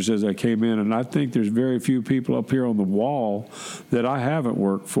pictures as I came in, and I think there's very few people up here on the wall that I haven't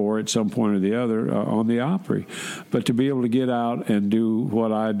worked for at some point or the other on the Opry. But to be able to get out and do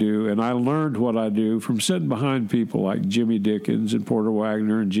what I do, and I learned learned what I do from sitting behind people like Jimmy Dickens and Porter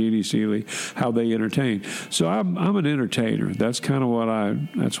Wagner and Jeannie Seeley, how they entertain. So I'm an entertainer. That's kind of what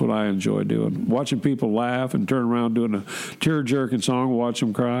I enjoy doing. Watching people laugh and turn around doing a tear-jerking song, watch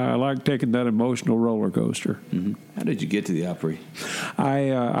them cry. I like taking that emotional roller coaster. Mm-hmm. How did you get to the Opry?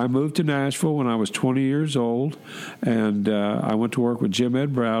 I moved to Nashville when I was 20 years old, and I went to work with Jim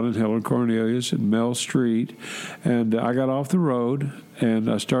Ed Brown and Helen Cornelius and Mel Street, and I got off the road,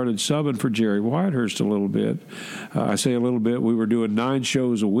 and I started subbing for Jerry Whitehurst a little bit. I say a little bit. We were doing 9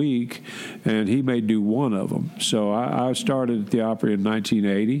 shows a week, and he may do one of them. So I started at the Opry in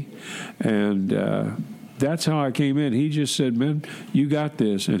 1980, and that's how I came in. He just said, "Man, you got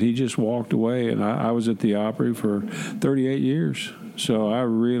this," and he just walked away. And I was at the Opry for 38 years. So I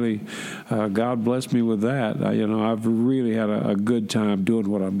really, God blessed me with that. I've really had a good time doing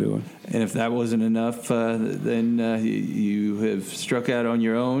what I'm doing. And if that wasn't enough, then you have struck out on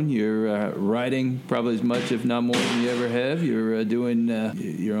your own. You're writing probably as much, if not more, than you ever have. You're doing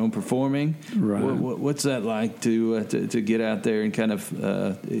your own performing. Right. What's that like to get out there and kind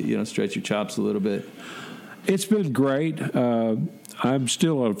of stretch your chops a little bit? It's been great. I'm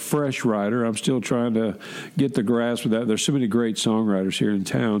still a fresh writer. I'm still trying to get the grasp of that. There's so many great songwriters here in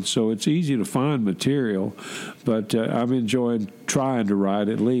town, so it's easy to find material, but I'm enjoying trying to write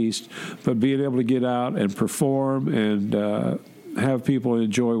at least. But being able to get out and perform and have people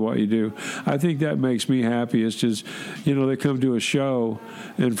enjoy what you do, I think that makes me happy. It's just, they come to a show,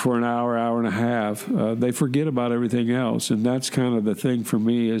 and for an hour and a half, they forget about everything else. And that's kind of the thing for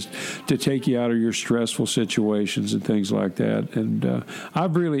me, is to take you out of your stressful situations and things like that. And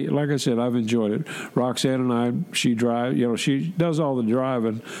I've really, like I said, I've enjoyed it. Roxanne and I, she does all the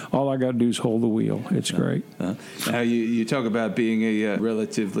driving. All I got to do is hold the wheel. It's great. Now, you talk about being a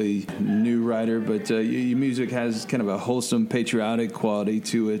relatively new writer, but your music has kind of a wholesome, patriotic quality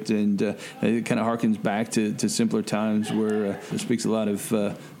to it, and it kind of harkens back to simpler times, where it speaks a lot of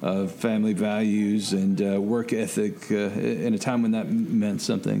family values and work ethic in a time when that meant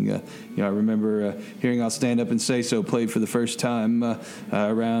something. I remember hearing "I'll Stand Up and Say So" played for the first time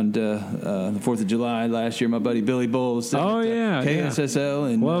around the 4th of July last year. My buddy Billy Bowles,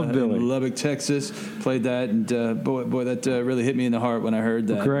 KSSL in Lubbock, Texas, played that, and boy, that really hit me in the heart when I heard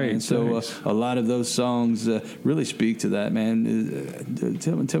that. Great. And so a lot of those songs really speak to that, man.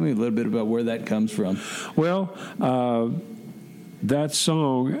 Tell me a little bit about where that comes from. Well, that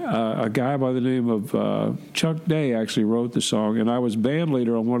song, a guy by the name of Chuck Day actually wrote the song, and I was band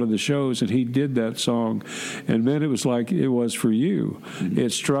leader on one of the shows, and he did that song, and man, it was like it was for you. Mm-hmm.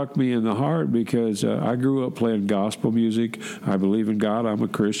 It struck me in the heart because I grew up playing gospel music. I believe in God. I'm a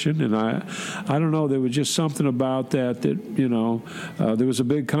Christian, and I don't know, there was just something about that there was a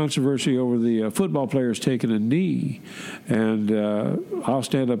big controversy over the football players taking a knee, and I'll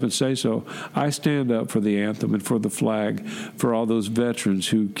stand up and say so. I stand up for the anthem and for the flag, for all those veterans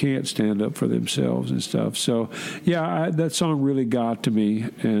who can't stand up for themselves and stuff. So, that song really got to me,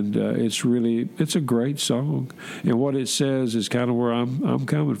 and it's a great song. And what it says is kind of where I'm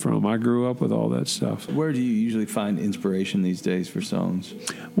coming from. I grew up with all that stuff. Where do you usually find inspiration these days for songs?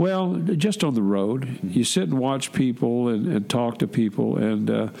 Well, just on the road. You sit and watch people and talk to people, and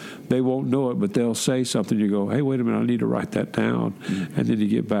they won't know it, but they'll say something. You go, "Hey, wait a minute, I need to write that down." Mm-hmm. And then you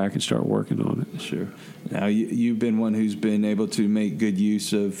get back and start working on it. Sure. Now, you've been one who's been able to make good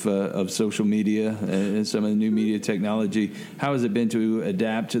use of social media and some of the new media technology. How has it been to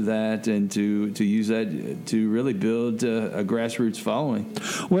adapt to that and to use that to really build a grassroots following?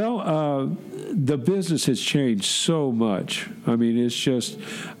 Well, the business has changed so much. I mean, it's just,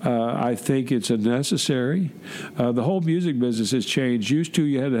 I think it's unnecessary. The whole music business has changed. Used to,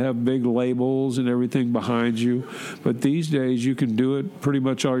 you had to have big labels and everything behind you, but these days you can do it pretty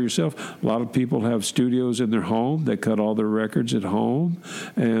much all yourself. A lot of people have studios in their home. They cut all their records at home,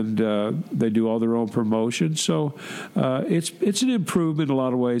 and they do all their own promotion. So it's an improvement in a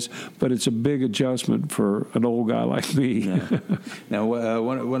lot of ways, but it's a big adjustment for an old guy like me. Yeah. Now,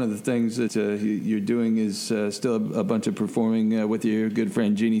 one of the things that you're doing is still a bunch of performing with your good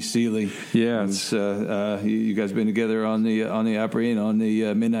friend Jeannie Seeley. Yes. You guys have been together on the Opry and on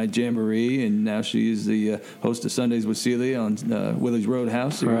the Midnight Jamboree, and now she is the host of Sundays with Seeley on Willie's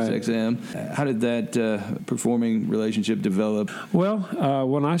Roadhouse, Sirius XM. How did that performing relationship develop? Well,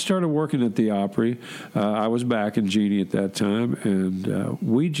 when I started working at the Opry, I was back in Jeannie at that time, and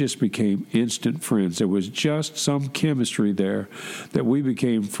we just became instant friends. There was just some chemistry there that we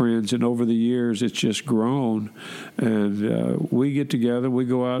became friends, and over the years, it's just grown. And we get together, we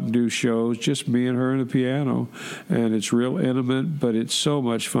go out and do shows, just me and her and the piano, and it's real intimate, but it's so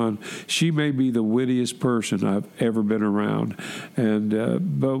much fun. She may be the wittiest person I've ever been around, and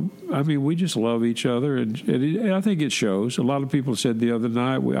but I mean, we just love each other, and I think it shows. A lot of people said the other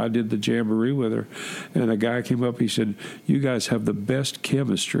night I did the jamboree with her, and a guy came up, he said, "You guys have the best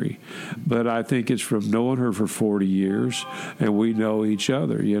chemistry," but I think it's from knowing her for 40 years, and we know each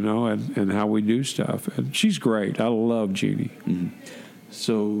other, you know, and how we do stuff. And she's great. I love Jeannie. Mm-hmm.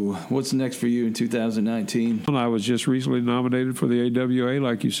 So what's next for you in 2019? I was just recently nominated for the AWA,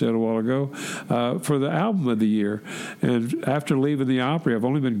 like you said a while ago, for the Album of the Year. And after leaving the Opry, I've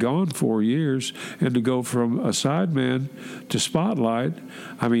only been gone 4 years, and to go from a sideman to Spotlight,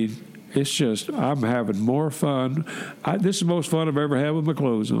 I mean, it's just, I'm having more fun. This is the most fun I've ever had with my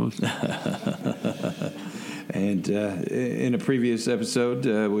clothes on. And in a previous episode,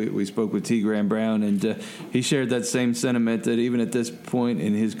 we spoke with T. Graham Brown, and he shared that same sentiment that even at this point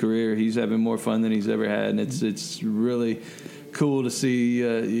in his career, he's having more fun than he's ever had. And it's really cool to see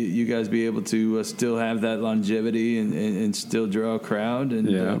you guys be able to still have that longevity and still draw a crowd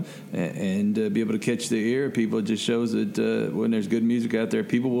and be able to catch the ear of people. It just shows that when there's good music out there,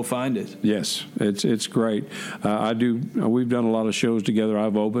 people will find it. Yes, it's great. We've done a lot of shows together.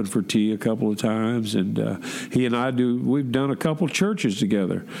 I've opened for T a couple of times, and he and we've done a couple churches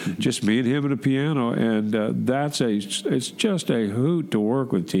together, just me and him and a piano, and it's just a hoot to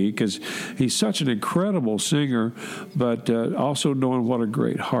work with T, because he's such an incredible singer, but also knowing what a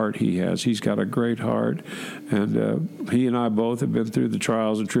great heart he has. He's got a great heart, and he and I both have been through the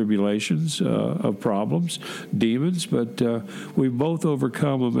trials and tribulations of problems, demons, but we've both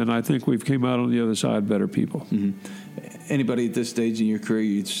overcome them, and I think we've came out on the other side better people. Mm-hmm. Anybody at this stage in your career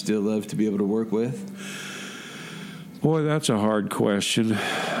you'd still love to be able to work with? Boy, that's a hard question.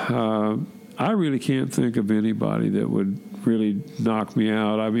 I really can't think of anybody that would really knock me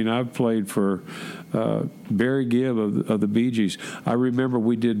out. I mean, I've played for Barry Gibb of the Bee Gees. I remember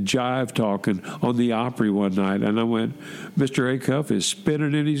we did Jive Talking on the Opry one night, and I went, Mr. Acuff is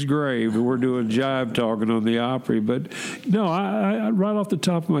spinning in his grave, and we're doing Jive Talking on the Opry. But no, I right off the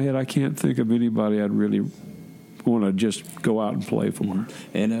top of my head, I can't think of anybody I'd really want to just go out and play for.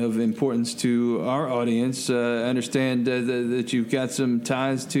 And of importance to our audience, I understand that you've got some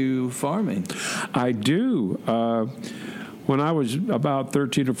ties to farming. I do. When I was about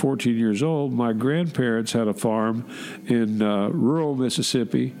 13 or 14 years old, my grandparents had a farm in rural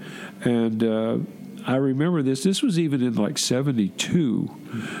Mississippi, and I remember this. This was even in like 72,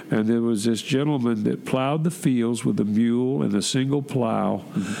 and there was this gentleman that plowed the fields with a mule and a single plow,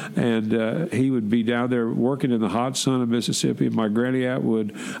 and he would be down there working in the hot sun of Mississippi. And my granny I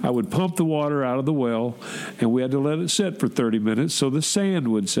would pump the water out of the well, and we had to let it sit for 30 minutes so the sand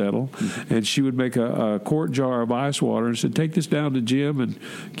would settle, and she would make a quart jar of ice water and said, "Take this down to Jim and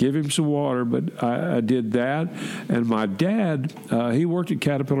give him some water." But I did that, and my dad, he worked at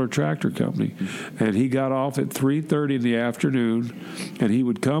Caterpillar Tractor Company, and he got off at 3:30 in the afternoon, and he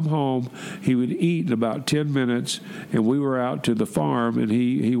would come home. He would eat in about 10 minutes, and we were out to the farm, and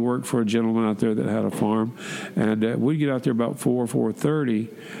he worked for a gentleman out there that had a farm, and we'd get out there about 4:30,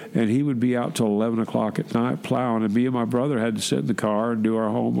 and he would be out till 11 o'clock at night plowing, and me and my brother had to sit in the car and do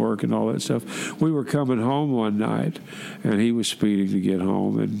our homework and all that stuff. We were coming home one night, and he was speeding to get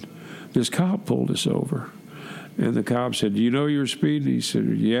home, and this cop pulled us over. And the cop said, "You know you're speeding?" He said,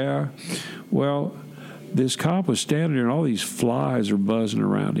 "Yeah." Well, this cop was standing there, and all these flies are buzzing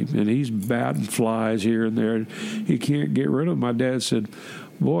around him, and he's batting flies here and there, and he can't get rid of them. My dad said,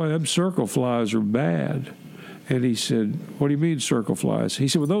 "Boy, them circle flies are bad." And he said, "What do you mean circle flies?" He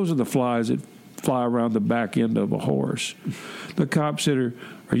said, "Well, those are the flies that fly around the back end of a horse." The cop said,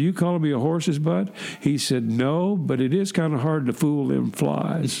 "Are you calling me a horse's butt?" He said, "No, but it is kind of hard to fool them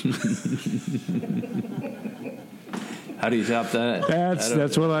flies." How do you top that?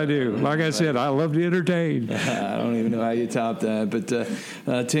 That's what I do. Like I said, I love to entertain. I don't even know how you top that.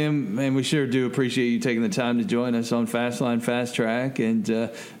 But, Tim, man, we sure do appreciate you taking the time to join us on Fastline Fast Track. And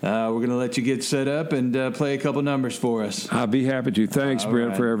we're going to let you get set up and play a couple numbers for us. I'll be happy to. Thanks,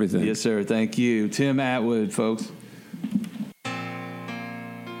 Brent, for everything. Yes, sir. Thank you. Tim Atwood, folks.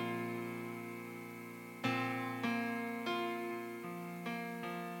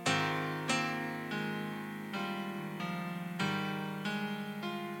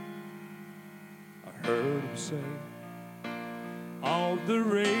 Heard him say on the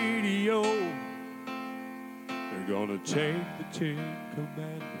radio, they're gonna take the 10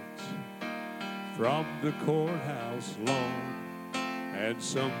 Commandments from the courthouse lawn, and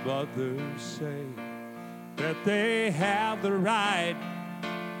some others say that they have the right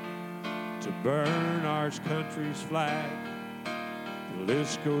to to burn our country's flag. The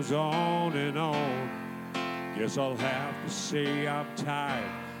list goes on and on. Guess I'll have to say I'm tired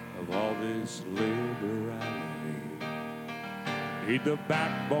of all this liberality. Need the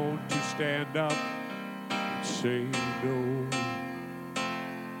backbone to stand up and say no.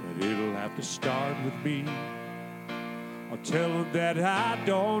 But it'll have to start with me. I'll tell them that I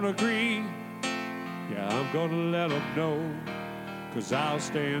don't agree. Yeah, I'm gonna let them know, 'cause I'll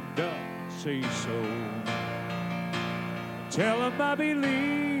stand up and say so. Tell them I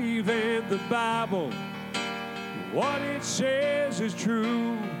believe in the Bible. What it says is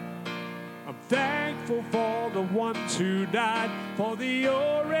true. I'm thankful for the ones who died for the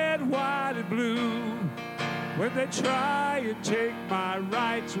old, red, white, and blue. When they try and take my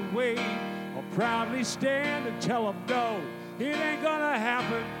rights away, I'll proudly stand and tell them no, it ain't gonna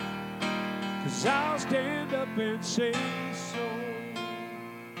happen, 'cause I'll stand up and say so.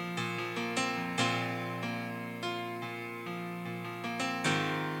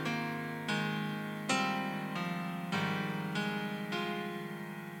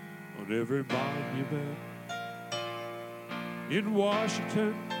 On every monument in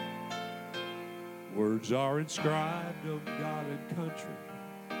Washington, words are inscribed of God and country,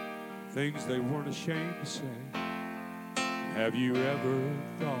 things they weren't ashamed to say. Have you ever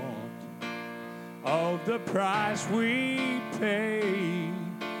thought of the price we pay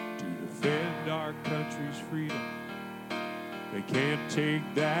to defend our country's freedom? They can't take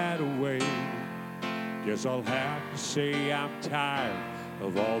that away. Guess I'll have to say I'm tired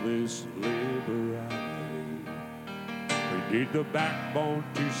of all this liberality. We need the backbone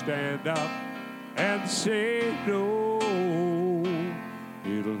to stand up and say no.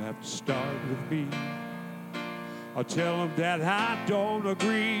 It'll have to start with me. I'll tell them that I don't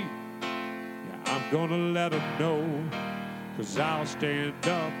agree. Yeah, I'm gonna let them know, 'cause I'll stand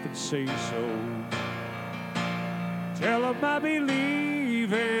up and say so. Tell them I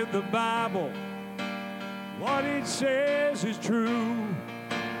believe in the Bible. What it says is true.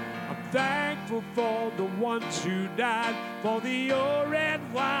 I'm thankful for the ones who died for the old, red,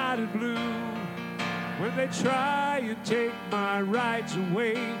 white, and blue. When they try and take my rights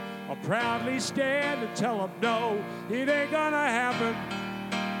away, I'll proudly stand and tell them no, it ain't gonna happen,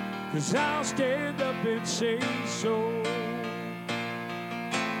 'cause I'll stand up and say so.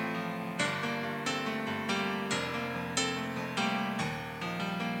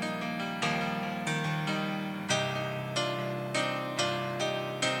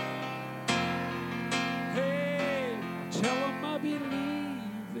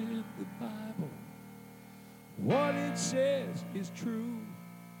 What it says is true.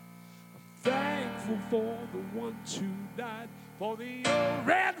 I'm thankful for the ones who died for the old,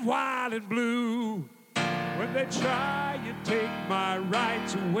 red, white, and blue. When they try and take my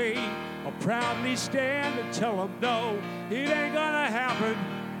rights away, I'll proudly stand and tell them no, it ain't gonna happen,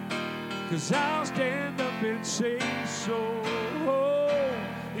 'cause I'll stand up and say so.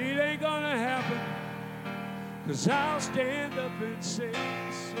 It ain't gonna happen, 'cause I'll stand up and say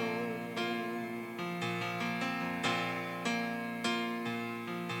so.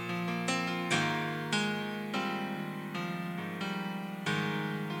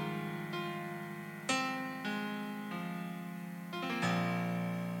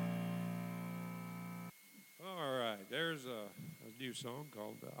 There's a new song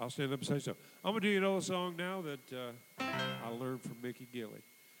called I'll Stand Up and Say So. I'm going to do you an old song now that I learned from Mickey Gilley.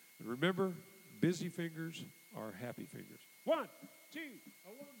 And remember, busy fingers are happy fingers. 1, 2,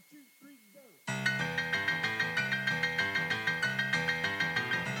 1, 2, 3, go.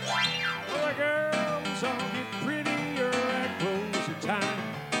 Well, the girls all get prettier at closing time,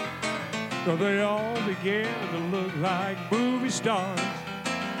 'cause they all began to look like movie stars.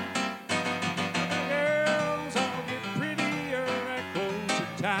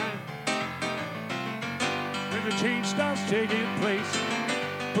 Time when the change starts taking place,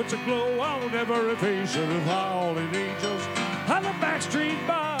 puts a glow on every face of the fallen angels on the backstreet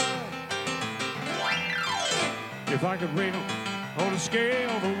bar. If I could rate them on a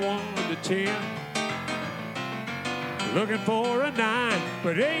scale from 1 to 10, looking for a 9,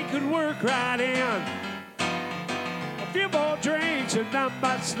 but 8 could work right in. A few more drinks and I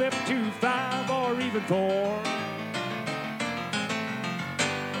might slip to 5 or even 4.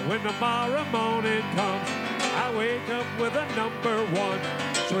 When tomorrow morning comes, I wake up with a number 1.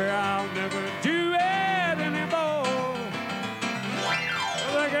 Swear I'll never do it anymore.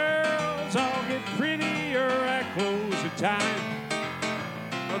 The girls all get prettier at closing time.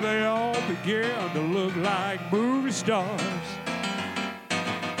 They all begin to look like movie stars.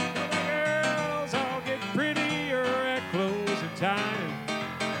 The girls all get prettier at closing time.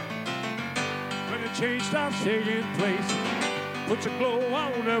 change starts taking place, puts a glow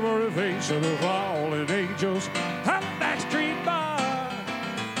on every face of the fallen angels at the Backstreet Bar.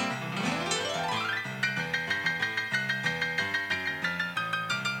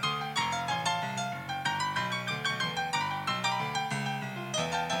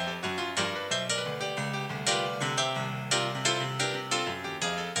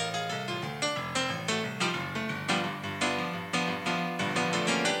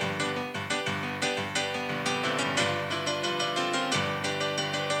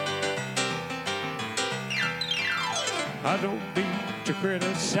 I don't mean to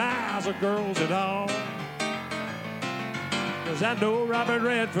criticize the girls at all, 'cause I know Robert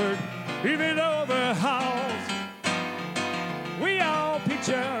Redford, even over halls. We all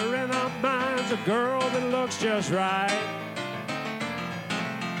picture in our minds a girl that looks just right.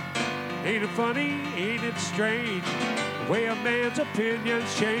 Ain't it funny, ain't it strange, the way a man's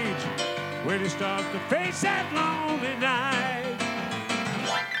opinions change when he starts to face that lonely night.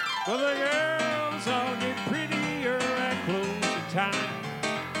 Well, the girls all get prettier at closing time,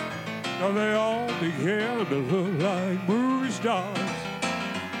 oh, they all begin to look like movie stars.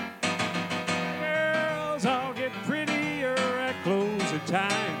 Girls all get prettier at closing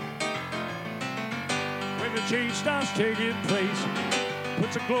time, when the change starts taking place,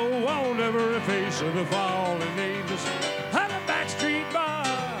 puts a glow on every face of the fallen angels at the Backstreet Bar.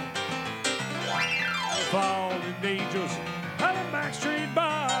 The fallen angels at the Backstreet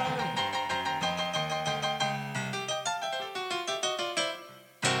Bar.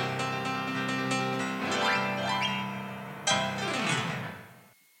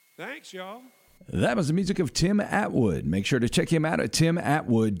 Thanks, y'all. That was the music of Tim Atwood. Make sure to check him out at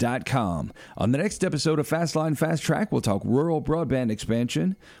timatwood.com. On the next episode of Fastline Fast Track, we'll talk rural broadband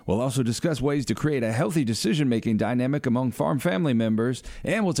expansion. We'll also discuss ways to create a healthy decision-making dynamic among farm family members.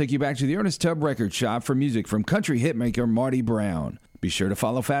 And we'll take you back to the Ernest Tubb Record Shop for music from country hitmaker Marty Brown. Be sure to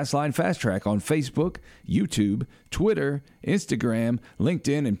follow Fastline Fast Track on Facebook, YouTube, Twitter, Instagram,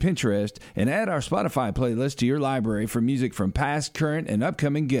 LinkedIn, and Pinterest, and add our Spotify playlist to your library for music from past, current, and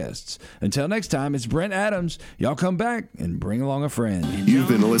upcoming guests. Until next time, it's Brent Adams. Y'all come back and bring along a friend. You've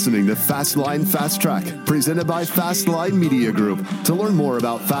been listening to Fastline Fast Track, presented by Fastline Media Group. To learn more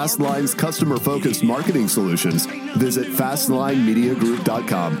about Fastline's customer-focused marketing solutions, visit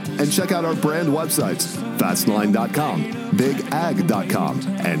FastlineMediaGroup.com and check out our brand websites, Fastline.com, BigAg.com,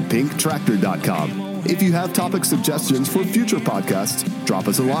 and PinkTractor.com. If you have topic suggestions for future podcasts, drop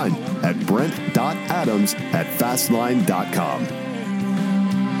us a line at brent.adams@fastline.com.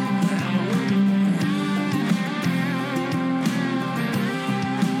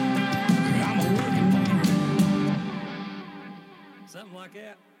 Something like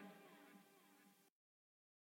that.